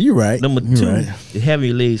 Yeah, you're right. Number you're 2 right. is having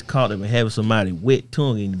your legs caught up and having somebody wet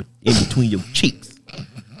tongue in between your cheeks.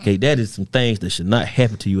 Okay, that is some things that should not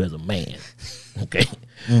happen to you as a man. Okay,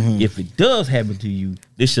 if it does happen to you,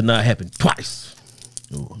 this should not happen twice.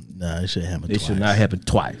 Ooh, nah, it should happen twice. It should not happen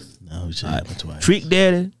twice. No, it should happen twice. Trick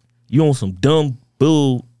Daddy, you on some dumb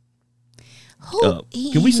bull.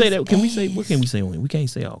 Can we say that? Can we say what can we say on it? We can't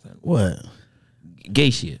say all kind of what gay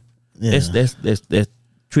shit. Yeah. That's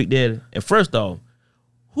Trick Daddy. And first off,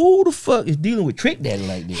 who the fuck is dealing with Trick Daddy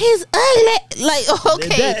like this? His ugly, like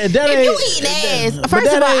okay. That if you eating ass, first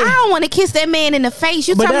of all, I don't want to kiss that man in the face.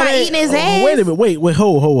 You talking about eating his ass? Wait a minute. Wait.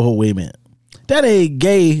 Hold. Wait a minute. That ain't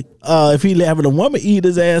gay. If he having a woman eat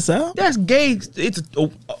his ass out, that's gay. It's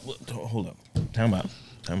hold up. Time out.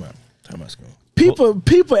 Scum.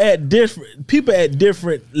 People at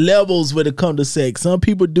different levels when it comes to sex. Some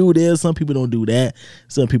people do this. Some people don't do that.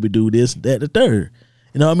 Some people do this, that, the third.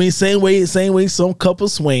 You know what I mean? Same way. Some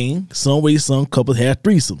couples swing. Some way. Some couples have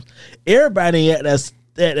threesomes. Everybody at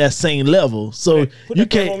that same level. So you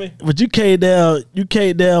can't. But you can't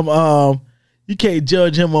you can't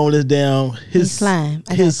judge him on this down. His slime.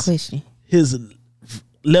 I got a question. His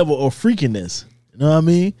level of freakiness. You know what I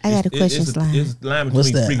mean? I got a question, Slime. It's a line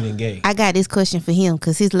What's between that? freaking and gay. I got this question for him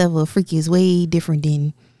because his level of freaky is way different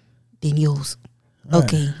than yours. Right.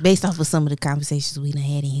 Okay, based off of some of the conversations we done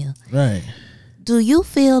had in here. Right. Do you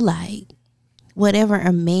feel like whatever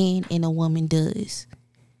a man and a woman does,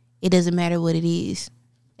 it doesn't matter what it is,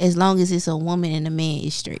 as long as it's a woman and a man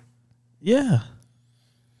is straight? Yeah.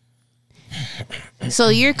 So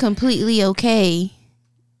you're completely okay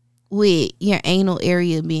with your anal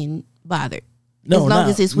area being bothered, No, as long not-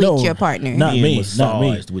 as it's with no, your partner. not Being me, not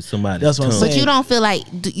me. massaged with somebody's That's what I'm tongue. saying. But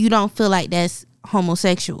you don't feel like that's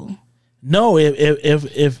homosexual. No, if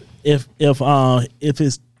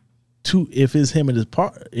it's him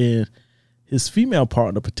and his female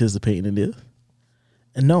partner participating in this,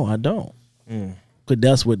 and no, I don't. But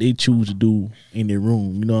that's what they choose to do in their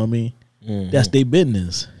room. You know what I mean? That's their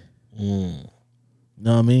business. You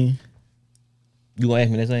know what I mean? You gonna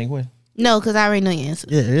ask me that same question? No, because I already know your answer.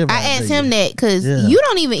 Yeah, everybody I asked know him you. that because Yeah. you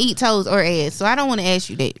don't even eat toes or ass, so I don't want to ask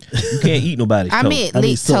you that. You can't eat nobody's I toe. meant I mean,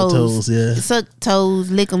 lick suck toes. toes, yeah. Suck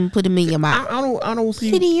toes, lick them, put them in your mouth. I don't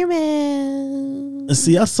see. Put it in your mouth. And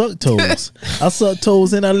see, I suck toes. I suck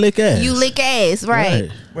toes and I lick ass. You lick ass, right?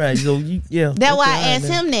 Right, so yeah. That's why I Okay, asked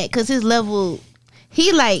man. him that because his level,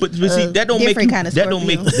 he like But see, that don't make different you, kind of that don't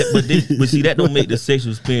make Scorpio. but see that don't make the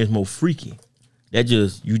sexual experience more freaky. That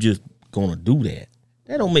just you just gonna do that.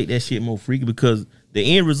 That don't make that shit more freaky because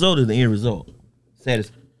the end result is the end result.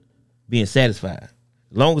 Being satisfied.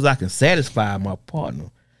 As long as I can satisfy my partner,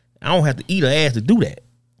 I don't have to eat her ass to do that.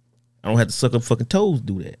 I don't have to suck her fucking toes to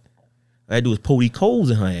do that. All I do is pour these coals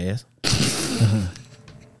in her ass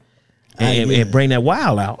and bring that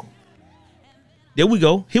wild out. There we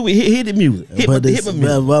go. Hit the music. Hit my music.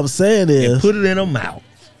 what I'm saying is, And put it in her mouth.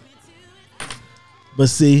 but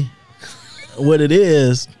see, what it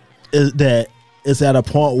is that it's at a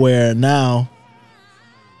point where now,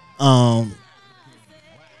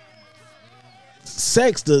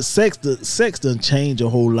 sex done change a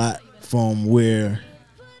whole lot from where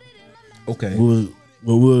Okay. we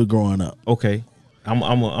were growing up. Okay.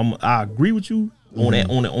 I agree with you on that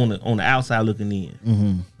on the outside looking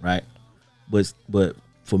in. Right. But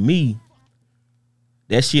for me,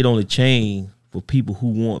 that shit only changed for people who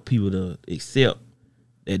want people to accept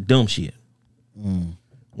that dumb shit.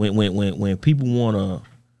 When people want to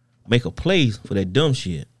make a place for that dumb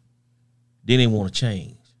shit, then they want to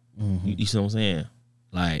change. You see what I'm saying?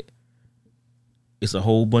 Like, it's a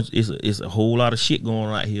whole bunch. It's a whole lot of shit going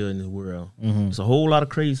on out here in this world. It's a whole lot of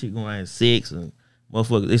crazy shit going on. Sex and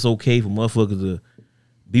motherfuckers. It's okay for motherfuckers to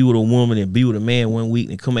be with a woman and be with a man 1 week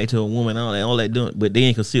and come back to a woman and all that doing, but they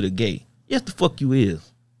ain't considered gay. Yes, the fuck you is.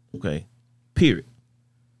 Okay. Period.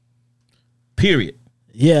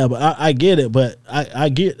 Yeah, but I get it. But I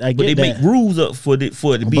get But they that. make rules up for it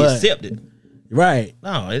to be But- accepted. Right.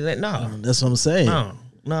 No, no. That's what I'm saying.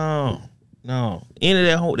 No. Any of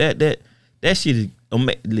that whole that shit is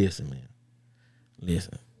listen, man.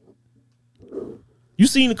 Listen. You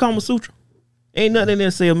seen the Kama Sutra? Ain't nothing in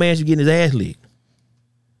there say a man should get his ass licked.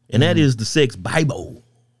 And that is the sex Bible.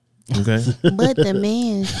 Okay? But the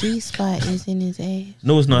man's G-spot is in his ass.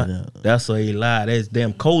 No, it's not. That's a lie. That's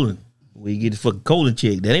damn colon. Where you get his fucking colon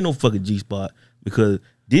checked. That ain't no fucking G-spot. Because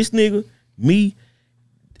this nigga, me,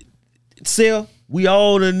 Sel, we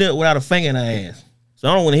all in nut without a finger in our ass. So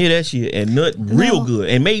I don't want to hear that shit and nut real good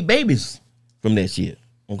and made babies from that shit.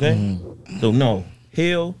 Okay? So no.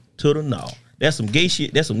 Hell to the no. That's some gay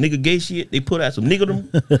shit. That's some nigga gay shit. They put out some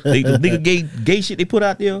niggerdom. The nigga gay shit they put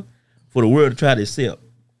out there for the world to try to accept.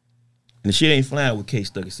 And the shit ain't flying with K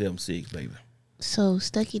Stucky 7'6", baby. So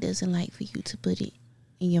Stucky doesn't like for you to put it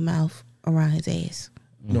in your mouth around his ass.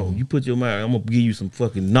 No, you put your mouth. I'm gonna give you some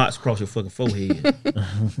fucking knots across your fucking forehead.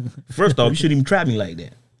 First off, you shouldn't even try me like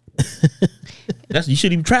that. You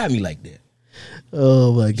shouldn't even try me like that.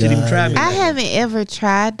 Oh my You shouldn't even try god. me. I like haven't ever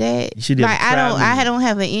tried that. You should have Like I tried don't. me. I don't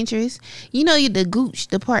have an interest. You know, the gooch,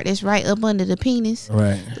 the part that's right up under the penis.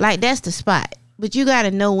 Right. Like that's the spot. But you gotta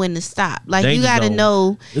know when to stop. Like Danger you gotta zone.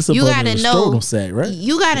 know. It's you above gotta the know. scrotum sac, right?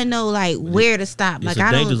 You gotta know like where to stop. It's Like a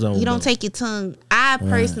I danger don't. zone, You don't though. take your tongue. I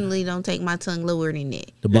personally don't take my tongue lower than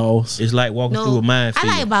that. The balls. It's like walking No, through a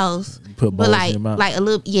minefield. I like balls. Put But balls like, in your mouth. like a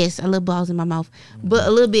little. Yes, I love balls in my mouth, but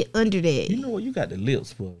a little bit under that. You know what? You got the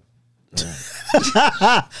lips for.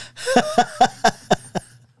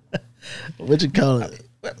 What you call it?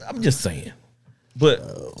 I'm just saying. But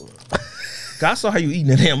I saw how you eating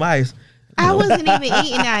that damn ice. I wasn't even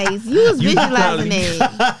eating ice. You was visualizing probably-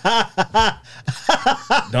 that.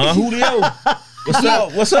 Don Julio.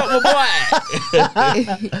 What's up, my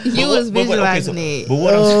boy? You was But visualizing okay, that. But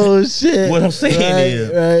what I'm Oh shit. what I'm saying Right, is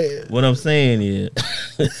right. what I'm saying is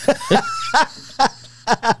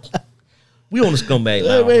We on the Scumbag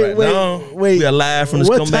Lounge now. We are live from the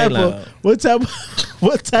Scumbag Lounge.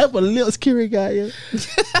 What type of lips Kiri got here?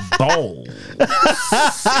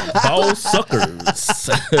 Ball suckers.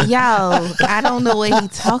 Yo, I don't know what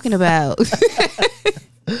he's talking about.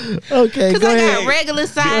 Okay, Because go I ahead. got regular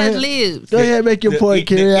sized lips. Go ahead, make your point,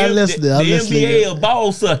 Kiri. I'm listening. The NBA of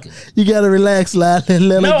ball sucking. You gotta relax, Lyle. Let her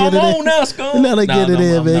No, get I'm it on in. now, Scum. Let her get it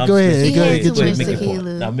in, man. Go ahead. He Go ahead. had Get too your much Make your tequila.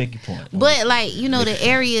 point. Now make your point. But like, you know, the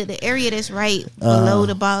area that's right below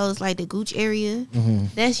the balls, like the gooch area,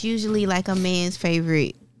 that's usually like a man's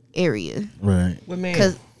favorite area. Right. What man?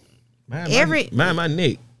 Because my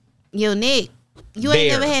neck. your neck, you Bare.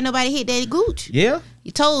 ain't never had nobody hit that gooch. Yeah.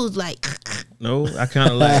 Your toes like. No, I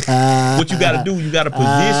kind of like what you got to do. You got to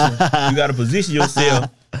position. You got to position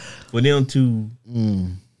yourself for them to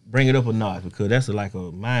bring it up a notch because that's like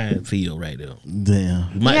a minefield right there.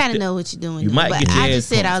 Damn. You gotta know what you're doing. You though. might but get your I ass just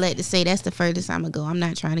said punched. all that to say that's the furthest I'm gonna go. I'm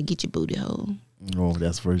not trying to get your booty hole. Oh,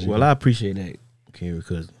 that's first. Well, I appreciate that, Karen,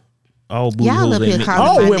 because all booty Y'all holes up ain't here meant- calling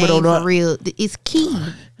all my women name don't know- for real. It's Key.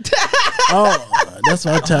 Oh, that's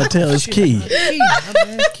what I'm trying to tell. It's key.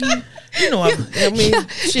 Key. You know, I mean,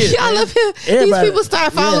 shit. Y'all up here. Everybody- These people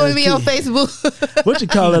start following me Key. on Facebook. What you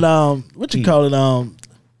call it? What you call it?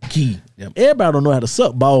 Key. Yep. Everybody don't know how to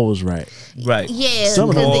suck balls right. Right. Yeah, Some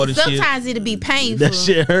of them because hard as shit. sometimes it'll be painful. That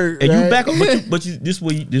shit hurt. And right? you back up, but you this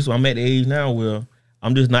way. I'm at the age now where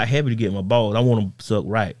I'm just not happy to get my balls. I want them sucked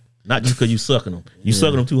right, not just because you sucking them. You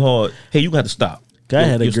sucking them too hard. Hey, you got to stop. I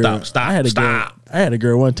had a You girl. Stop. I had a girl. I had a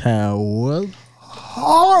girl one time was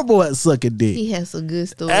horrible at sucking dick. He has some good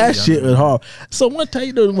stories. That shit was hard. So one time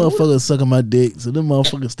you know the motherfucker sucking my dick, so the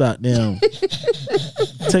motherfucker stopped down,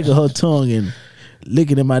 taking her tongue and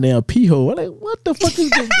licking in my damn pee hole. I'm like, what the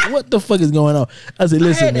fuck is going on? I said,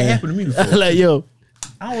 listen, had that man. happen to me before. I'm like, yo,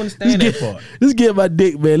 I don't understand that part. let's get my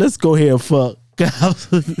dick, man. Let's go here and fuck.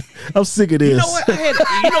 I'm sick of this. You know what?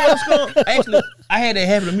 Actually, I had that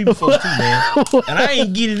happen to me before too, man. And I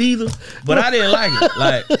ain't get it either, but I didn't like it.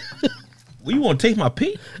 Like, well, you want to take my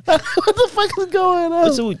pee? What the fuck is going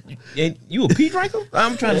on? So, and you a pee drinker?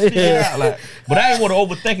 I'm trying to figure it out. Like, but I didn't want to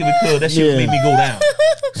overthink it because that shit would make me go down.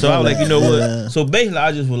 So I was like, you know what? So basically,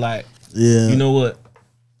 I just was like, you know what?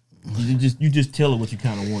 You just tell her what you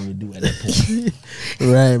kind of wanted to do at that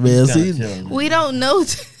point. Right, man. See, We don't know.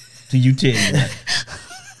 Till you tell me. Like,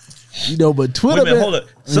 you know, but Twitter. wait a minute, hold up.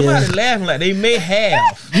 Somebody laughing like they may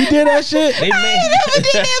have. You did that shit? They I may. ain't never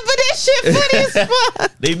did that, but that shit funny as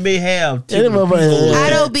fuck. They may have. Yeah, them motherfuckers- I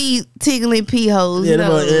don't be tickling pee holes. Yeah,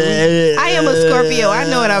 No. yeah. I am a Scorpio. I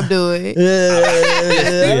know what I'm doing.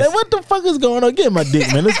 Like, what the fuck is going on? Get my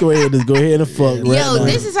dick, man. Let's go ahead and fuck right Yo, now.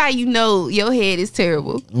 this is how you know your head is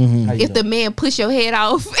terrible. If the man push your head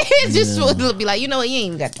off, it's just will be like, you know what, you ain't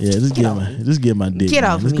even got to. Yeah, just get my dick. Get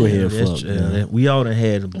man. off Let's me. go ahead and That's fuck. true. man. We all done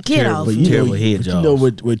had Get off terrible, me. terrible head But jobs. you know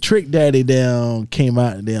what Trick Daddy down came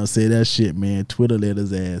out and down said that shit, man. Twitter let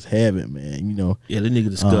his ass have it, man. You know, Yeah, that nigga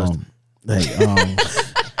disgusting.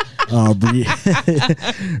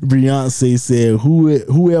 Beyonce said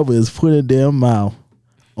whoever is putting their mouth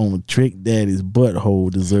on Trick Daddy's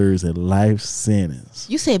butthole deserves a life sentence.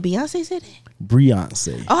 You said Beyonce said that?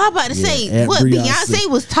 Beyonce. Oh, I'm about to say, at what, Beyonce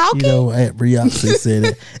was talking? You know, at Beyonce said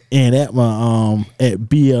it. And at my at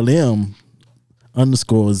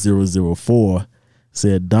BLM_004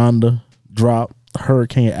 said Donda drop.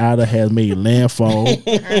 Hurricane Ida has made landfall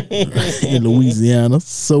in Louisiana.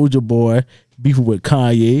 Soulja Boy beefing with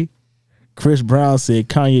Kanye. Chris Brown said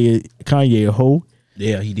Kanye a hoe.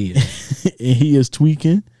 Yeah, he did. And he is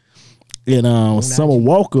tweaking. And Summer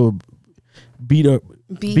Walker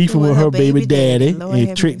beefing with her baby daddy. Lord And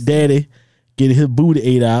have Trick mercy. Daddy getting his booty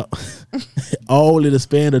ate out. All in the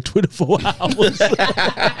span of 24 hours.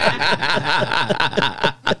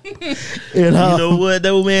 And, You know what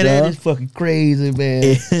though, man? That is fucking crazy,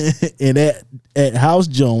 man. and at House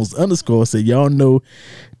Jones _, said, y'all know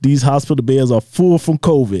these hospital beds are full from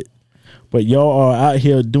COVID, but y'all are out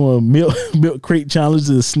here doing milk crate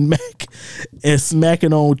challenges and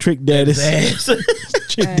smacking on Trick Daddy's Ass.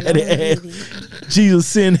 Trick Daddy ass. Jesus,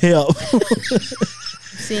 send help.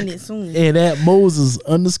 Send it soon. And at Moses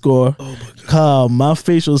 _ called my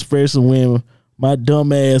facial expression when my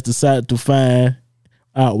dumb ass decided to find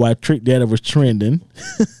out why Trick Daddy was trending.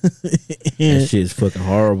 That shit's fucking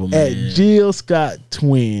horrible, man. At Jill Scott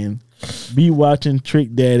Twin, be watching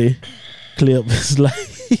Trick Daddy clip. It's like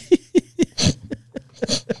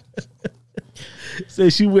say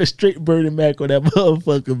she went straight Bernie Mac on that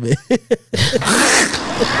motherfucker, man.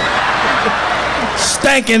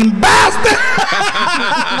 Stinking bastard!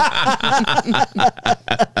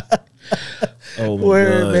 Oh my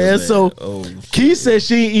Word, God, man. So oh Keith said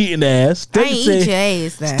she ain't eating ass. I ain't eat your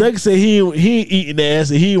ass. Stucky said he ain't eating ass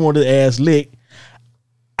and he wanted the ass licked.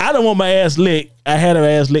 I don't want my ass licked. I had her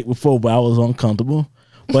ass licked before, but I was uncomfortable.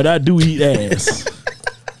 But I do eat ass.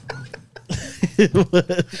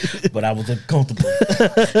 But I was uncomfortable.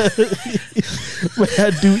 But I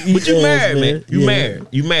do eat But you ass, married, man. You married.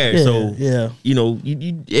 You married. Yeah, so yeah. you know,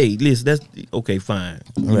 hey, listen, that's okay, fine.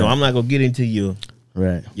 You know, I'm not gonna get into your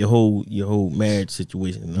whole marriage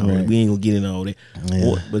situation. No, we ain't gonna get into all that.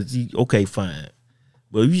 Yeah. But okay, fine.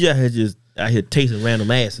 But you just out here tasting random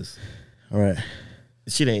asses. Right.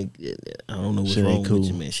 Shit ain't. I don't know what's wrong with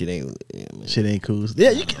you, man. Shit ain't. Yeah, man. Shit ain't cool. Yeah,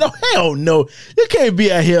 you can. Oh, hell no. You can't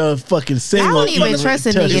be out here fucking singing. I don't even trust a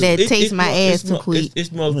nigga that tastes my ass too quick. It's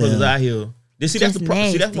motherfuckers out here. See, that's the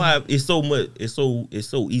problem. See, that's nasty. why it's so much. It's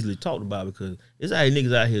so easily talked about because it's out here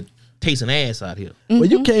niggas out here tasting ass out here. Well,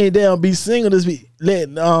 you can't damn be single. Just be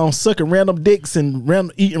letting sucking random dicks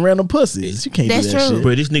and eating random pussies. You can't That's do that true. shit.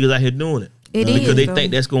 But these niggas out here doing it. Because they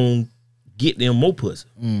think that's gonna get them more pussy.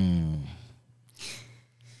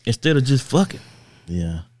 Instead of just fucking.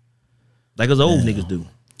 Yeah. Like us old niggas do.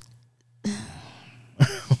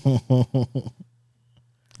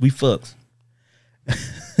 We fucks.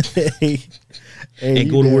 And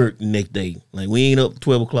go to work the next day. Like we ain't up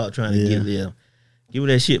 12 o'clock trying to get there. Give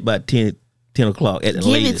me that shit by 10 o'clock at the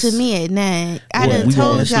latest. Give it to me at 9. I What, done we told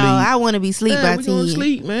gonna y'all sleep? I want to be asleep by we 10. going to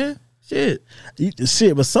sleep, man. Shit.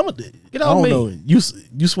 Shit, but some of the Get I off don't me. know.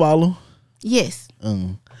 You swallow. Yes.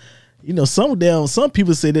 You know, some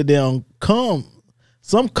people say that they don't cum.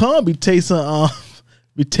 Some cum be tasting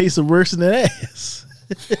worse than that ass.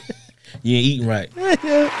 You ain't eating right.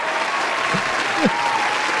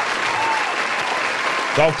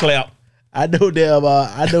 Golf clap. I know damn.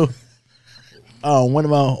 I know. One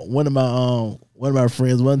of my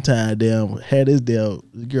friends one time damn had his damn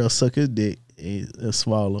girl suck his dick and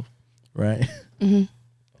swallow, right? Mm-hmm.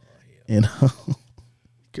 And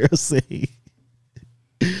girl say,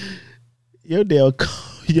 your damn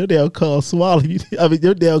cum swallow. I mean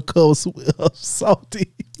your damn cum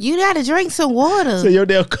salty. You gotta drink some water. So your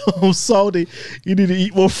damn cum salty. You need to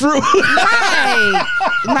eat more fruit. Right.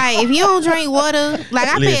 Like if you don't drink water, like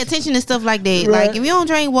I pay attention to stuff like that. Right. Like if you don't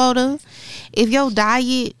drink water, if your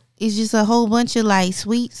diet is just a whole bunch of like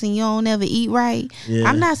sweets and you don't ever eat right,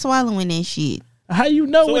 I'm not swallowing that shit. How you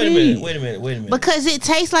know So what wait to a eat? minute. Because it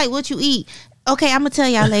tastes like what you eat. Okay, I'm gonna tell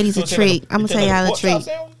y'all ladies a trick. I'm gonna tell y'all a trick.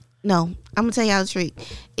 No, I'm gonna tell y'all a trick.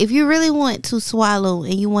 If you really want to swallow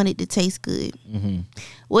and you want it to taste good,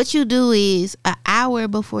 what you do is an hour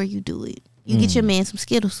before you do it, you get your man some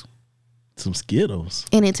Skittles. Some Skittles.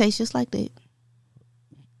 And it tastes just like that.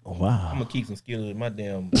 Oh, wow. I'm gonna keep some Skittles in my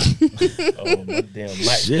damn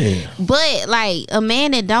life. Yeah. But like a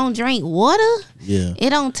man that don't drink water, Yeah. it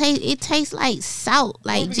don't taste. It tastes like salt.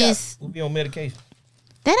 Like We'll be on medication.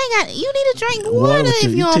 that ain't got. You need to drink water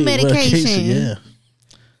if you're on take medication. Yeah.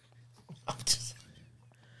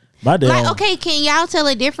 My damn. Like okay, can y'all tell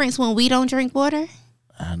a difference when we don't drink water?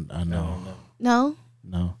 I know. No,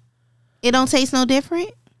 No. it don't taste no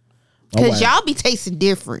different. My Cause wife- y'all be tasting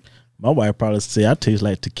different. My wife probably say I taste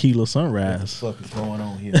like tequila sunrise. What the fuck is going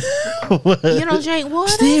on here? You don't drink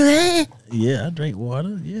water. Yeah, I drink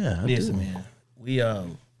water. Yeah, I Listen, do. man. We I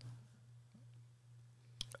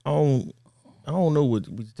don't know what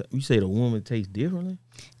you say. The woman tastes differently.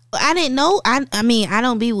 I didn't know. I mean, I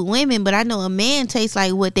don't be with women, but I know a man tastes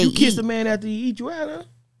like what they You kiss eat, a man after he eat you out, huh?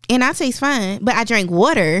 and I taste fine. But I drink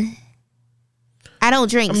water. I don't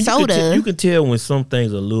drink soda. You can tell when some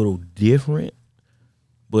things are a little different.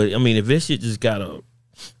 But I mean, if this shit just got a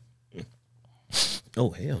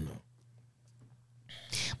hell no.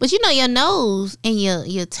 But you know, your nose and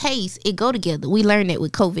your taste, it go together. We learned that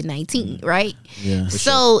with COVID-19, right? Yeah.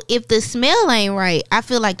 So if the smell ain't right, I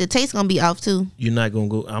feel like the taste gonna be off too. You're not gonna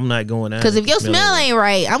go. I'm not going out. Because if your smell ain't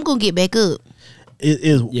right, I'm gonna get back up.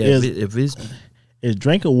 if it's Is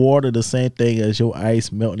drinking water the same thing as your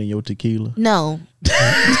ice melting in your tequila? No.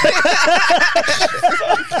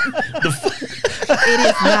 It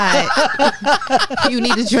is not. You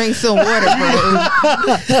need to drink some water,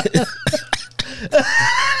 bro.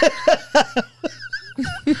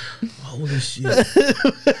 holy shit.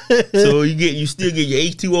 So you still get your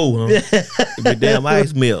H2O, huh? If your damn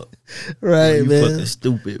ice melt. Right, You man. fucking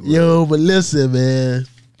stupid, bro. Yo, but listen, man.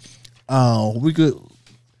 We could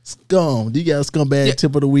scum. You got a scumbag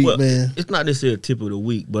tip of the week, Well, man. It's not necessarily a tip of the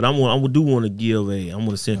week, but I do want to give I'm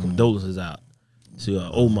going to send condolences out to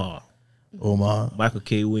Omar Michael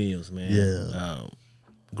K. Williams, man. Yeah.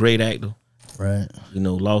 Great actor. Right. You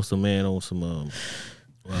know, lost a man on some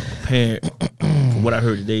apparent. From what I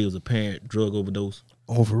heard today, it was apparent drug overdose.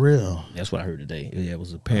 Oh, for real? That's what I heard today. Yeah, it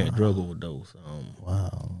was a apparent drug overdose.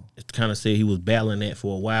 Wow. It kind of said he was battling that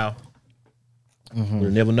for a while. Would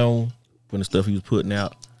have never known from the stuff he was putting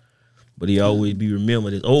out. But he always be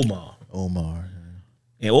remembered as Omar. Omar.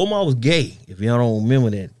 And Omar was gay. If y'all don't remember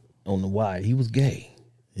that on The Wire, he was gay.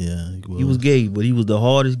 Yeah, he was gay, but he was the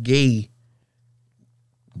hardest gay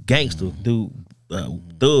gangster dude,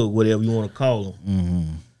 thug, whatever you want to call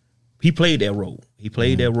him. He played that role. He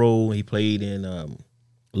played that role. He played in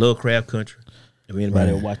Lovecraft Country. If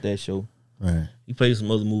anybody ever watched that show, Right. he played some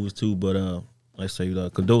other movies too. But like I say,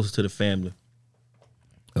 condolences to the family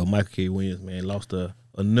of Michael K. Williams. Man, lost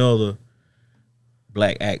another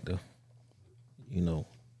black actor. You know,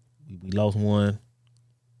 we lost one.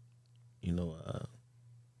 You know,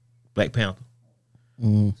 Black Panther.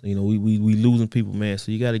 So, you know, we losing people, man.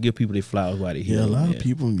 So you got to give people their flowers while they're here. Yeah, a lot man. of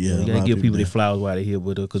people. Yeah, you got to give people their flowers while they're here.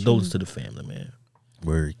 But condolences to the family, man.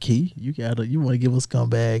 Word. Key, you want to give a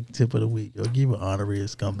scumbag tip of the week or give an honorary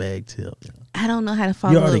scumbag tip? I don't know how to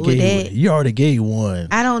follow up with that. You already gave one.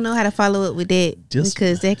 I don't know how to follow up with that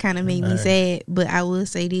because that kind of made me sad. But I will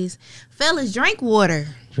say this, fellas, drink water.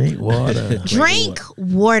 Drink water. Drink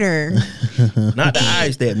water. Not the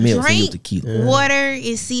ice that melts in your Drink tequila. water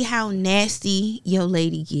and see how nasty your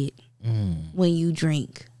lady get when you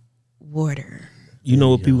drink water. You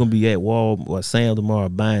know what people gonna be at Walmart or Sam's tomorrow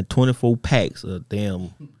buying 24 packs of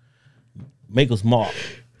damn Maker's Mark.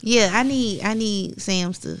 Yeah, I need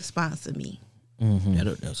Sam's to sponsor me.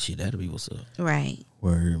 That'll be what's up. Right.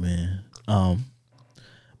 Word, man.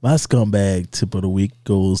 My scumbag tip of the week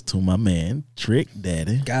goes to my man, Trick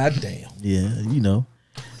Daddy. God damn. Yeah, you know.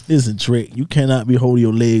 Listen, Trick, you cannot be holding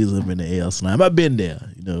your legs up in the air, slime. I've been there,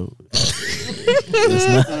 you know.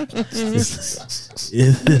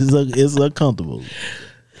 It's uncomfortable.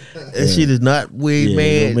 That shit is not way,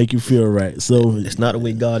 man. It'll make you feel right. So it's not the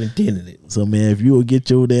way God intended it. So, man, if you will get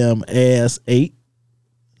your damn ass ate,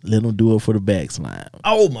 let them do it for the back slime.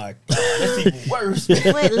 Oh my God, that's even worse.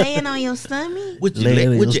 What, laying on your stomach? With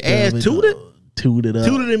your ass tooted? Tooted up.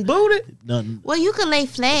 Tooted and booted? Nothing. Well, you can lay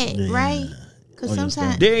flat, right? Because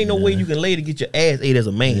sometimes there ain't no way you can lay to get your ass ate as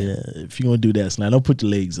a man. Yeah, if you gonna do that, slime, don't put your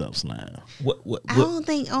legs up, slime. What? I don't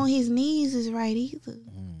think on his knees is right either.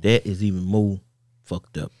 That is even more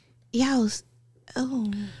fucked up.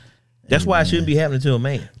 That's why it shouldn't be happening to a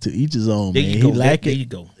man. To each his own, there man. You go. He like there it. you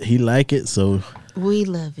go. He like it, so we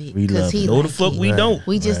love it. We love it. No, the fuck we don't.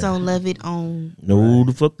 We just don't love it on. No,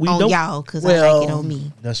 the fuck we on don't. y'all, because I like it on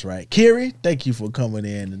me. That's right, Kiri. Thank you for coming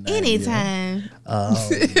in tonight. Anytime.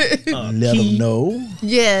 Let them know.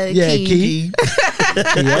 Yeah, Key.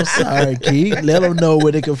 I'm sorry, Key. Let them know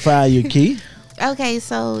where they can find you, Key. Okay,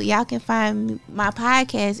 so y'all can find my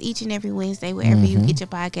podcast each and every Wednesday wherever you get your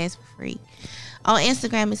podcast for free. On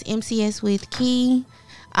Instagram, it's MCS with Key.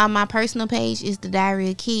 My personal page is The Diary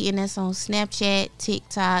of Key, and that's on Snapchat,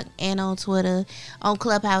 TikTok, and on Twitter. On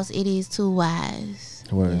Clubhouse, it is Too Wise.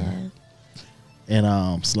 Word. Yeah.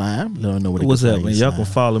 And Slime, let them know where they What's can up, find man? you, Y'all Slime.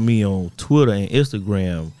 can follow me on Twitter and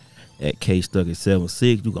Instagram at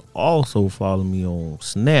KStucky76. You can also follow me on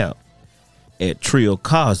Snap at Trill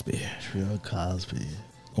Cosby. Trill Cosby.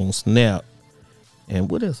 On Snap. And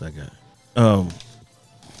what else I got? Well,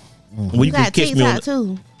 You got TikTok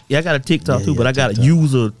too. Yeah, I got a TikTok too, but I got TikTok. a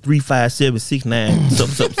user 35769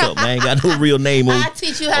 something. I ain't got no real name on I'll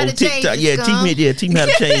teach you how to TikTok. change Yeah, it, teach me how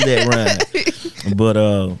to change that rhyme. But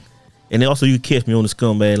and then also you can catch me on the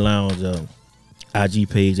Scumbag Lounge IG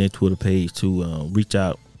page and Twitter page too. Reach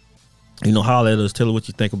out, holler at us, tell us what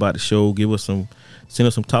you think about the show, send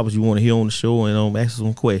us some topics you want to hear on the show, and ask us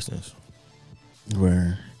some questions.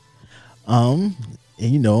 Where, and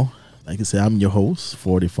like I said, I'm your host,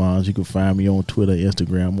 40 Fonz. You can find me on Twitter,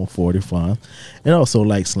 Instagram on 40 Fonz. And also,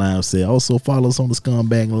 like Slime said, also follow us on the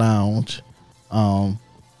Scumbag Lounge on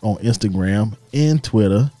Instagram and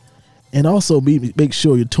Twitter. And also make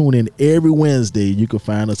sure you tune in every Wednesday. You can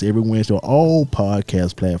find us every Wednesday on all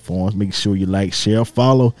podcast platforms. Make sure you like, share,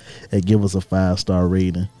 follow, and give us a 5-star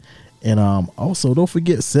rating. And also, don't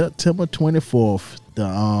forget September 24th, the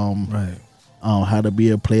How to Be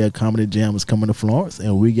a Player Comedy Jam is coming to Florence,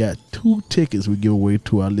 and we got 2 tickets we give away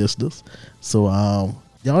to our listeners. So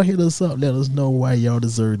y'all hit us up, let us know why y'all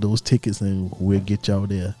deserve those tickets, and we'll get y'all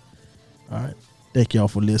there. All right, thank y'all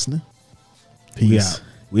for listening. Peace.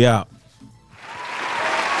 We out.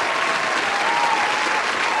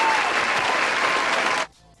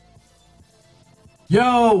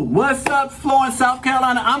 Yo, what's up, Florence, South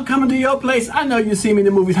Carolina? I'm coming to your place. I know you see me in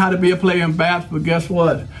the movies How to Be a Player in Basketball, but guess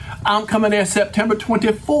what? I'm coming there September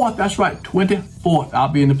 24th. That's right, 24th. I'll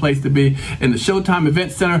be in the place to be in the Showtime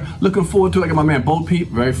Event Center. Looking forward to it. I got my man Bo Peep,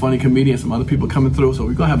 very funny comedian, some other people coming through, so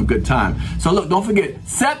we're going to have a good time. So look, don't forget,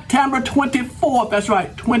 September 24th. That's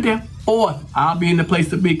right, 24th. I'll be in the place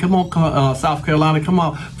to be. Come on, South Carolina. Come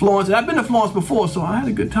on, Florence. I've been to Florence before, so I had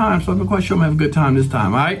a good time, so I'm quite sure I'm going to have a good time this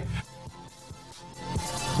time, all right?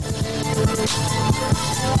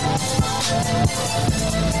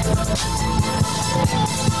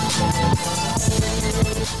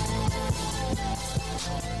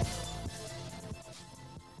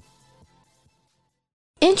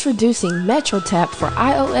 Introducing MetroTap for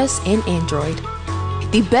iOS and Android.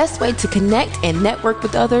 The best way to connect and network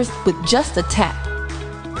with others with just a tap.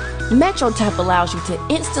 MetroTap allows you to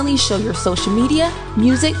instantly show your social media,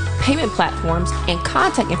 music, payment platforms, and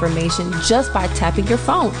contact information just by tapping your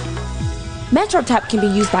phone. MetroTap can be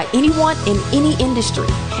used by anyone in any industry,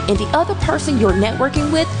 and the other person you're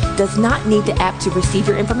networking with does not need the app to receive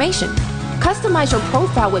your information. Customize your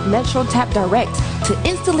profile with MetroTap Direct to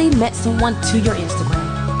instantly match someone to your Instagram.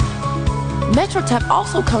 MetroTap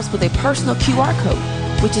also comes with a personal QR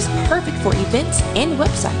code, which is perfect for events and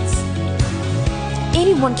websites.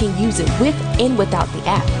 Anyone can use it with and without the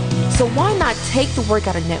app, so why not take the work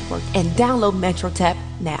out of network and download MetroTap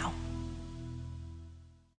now?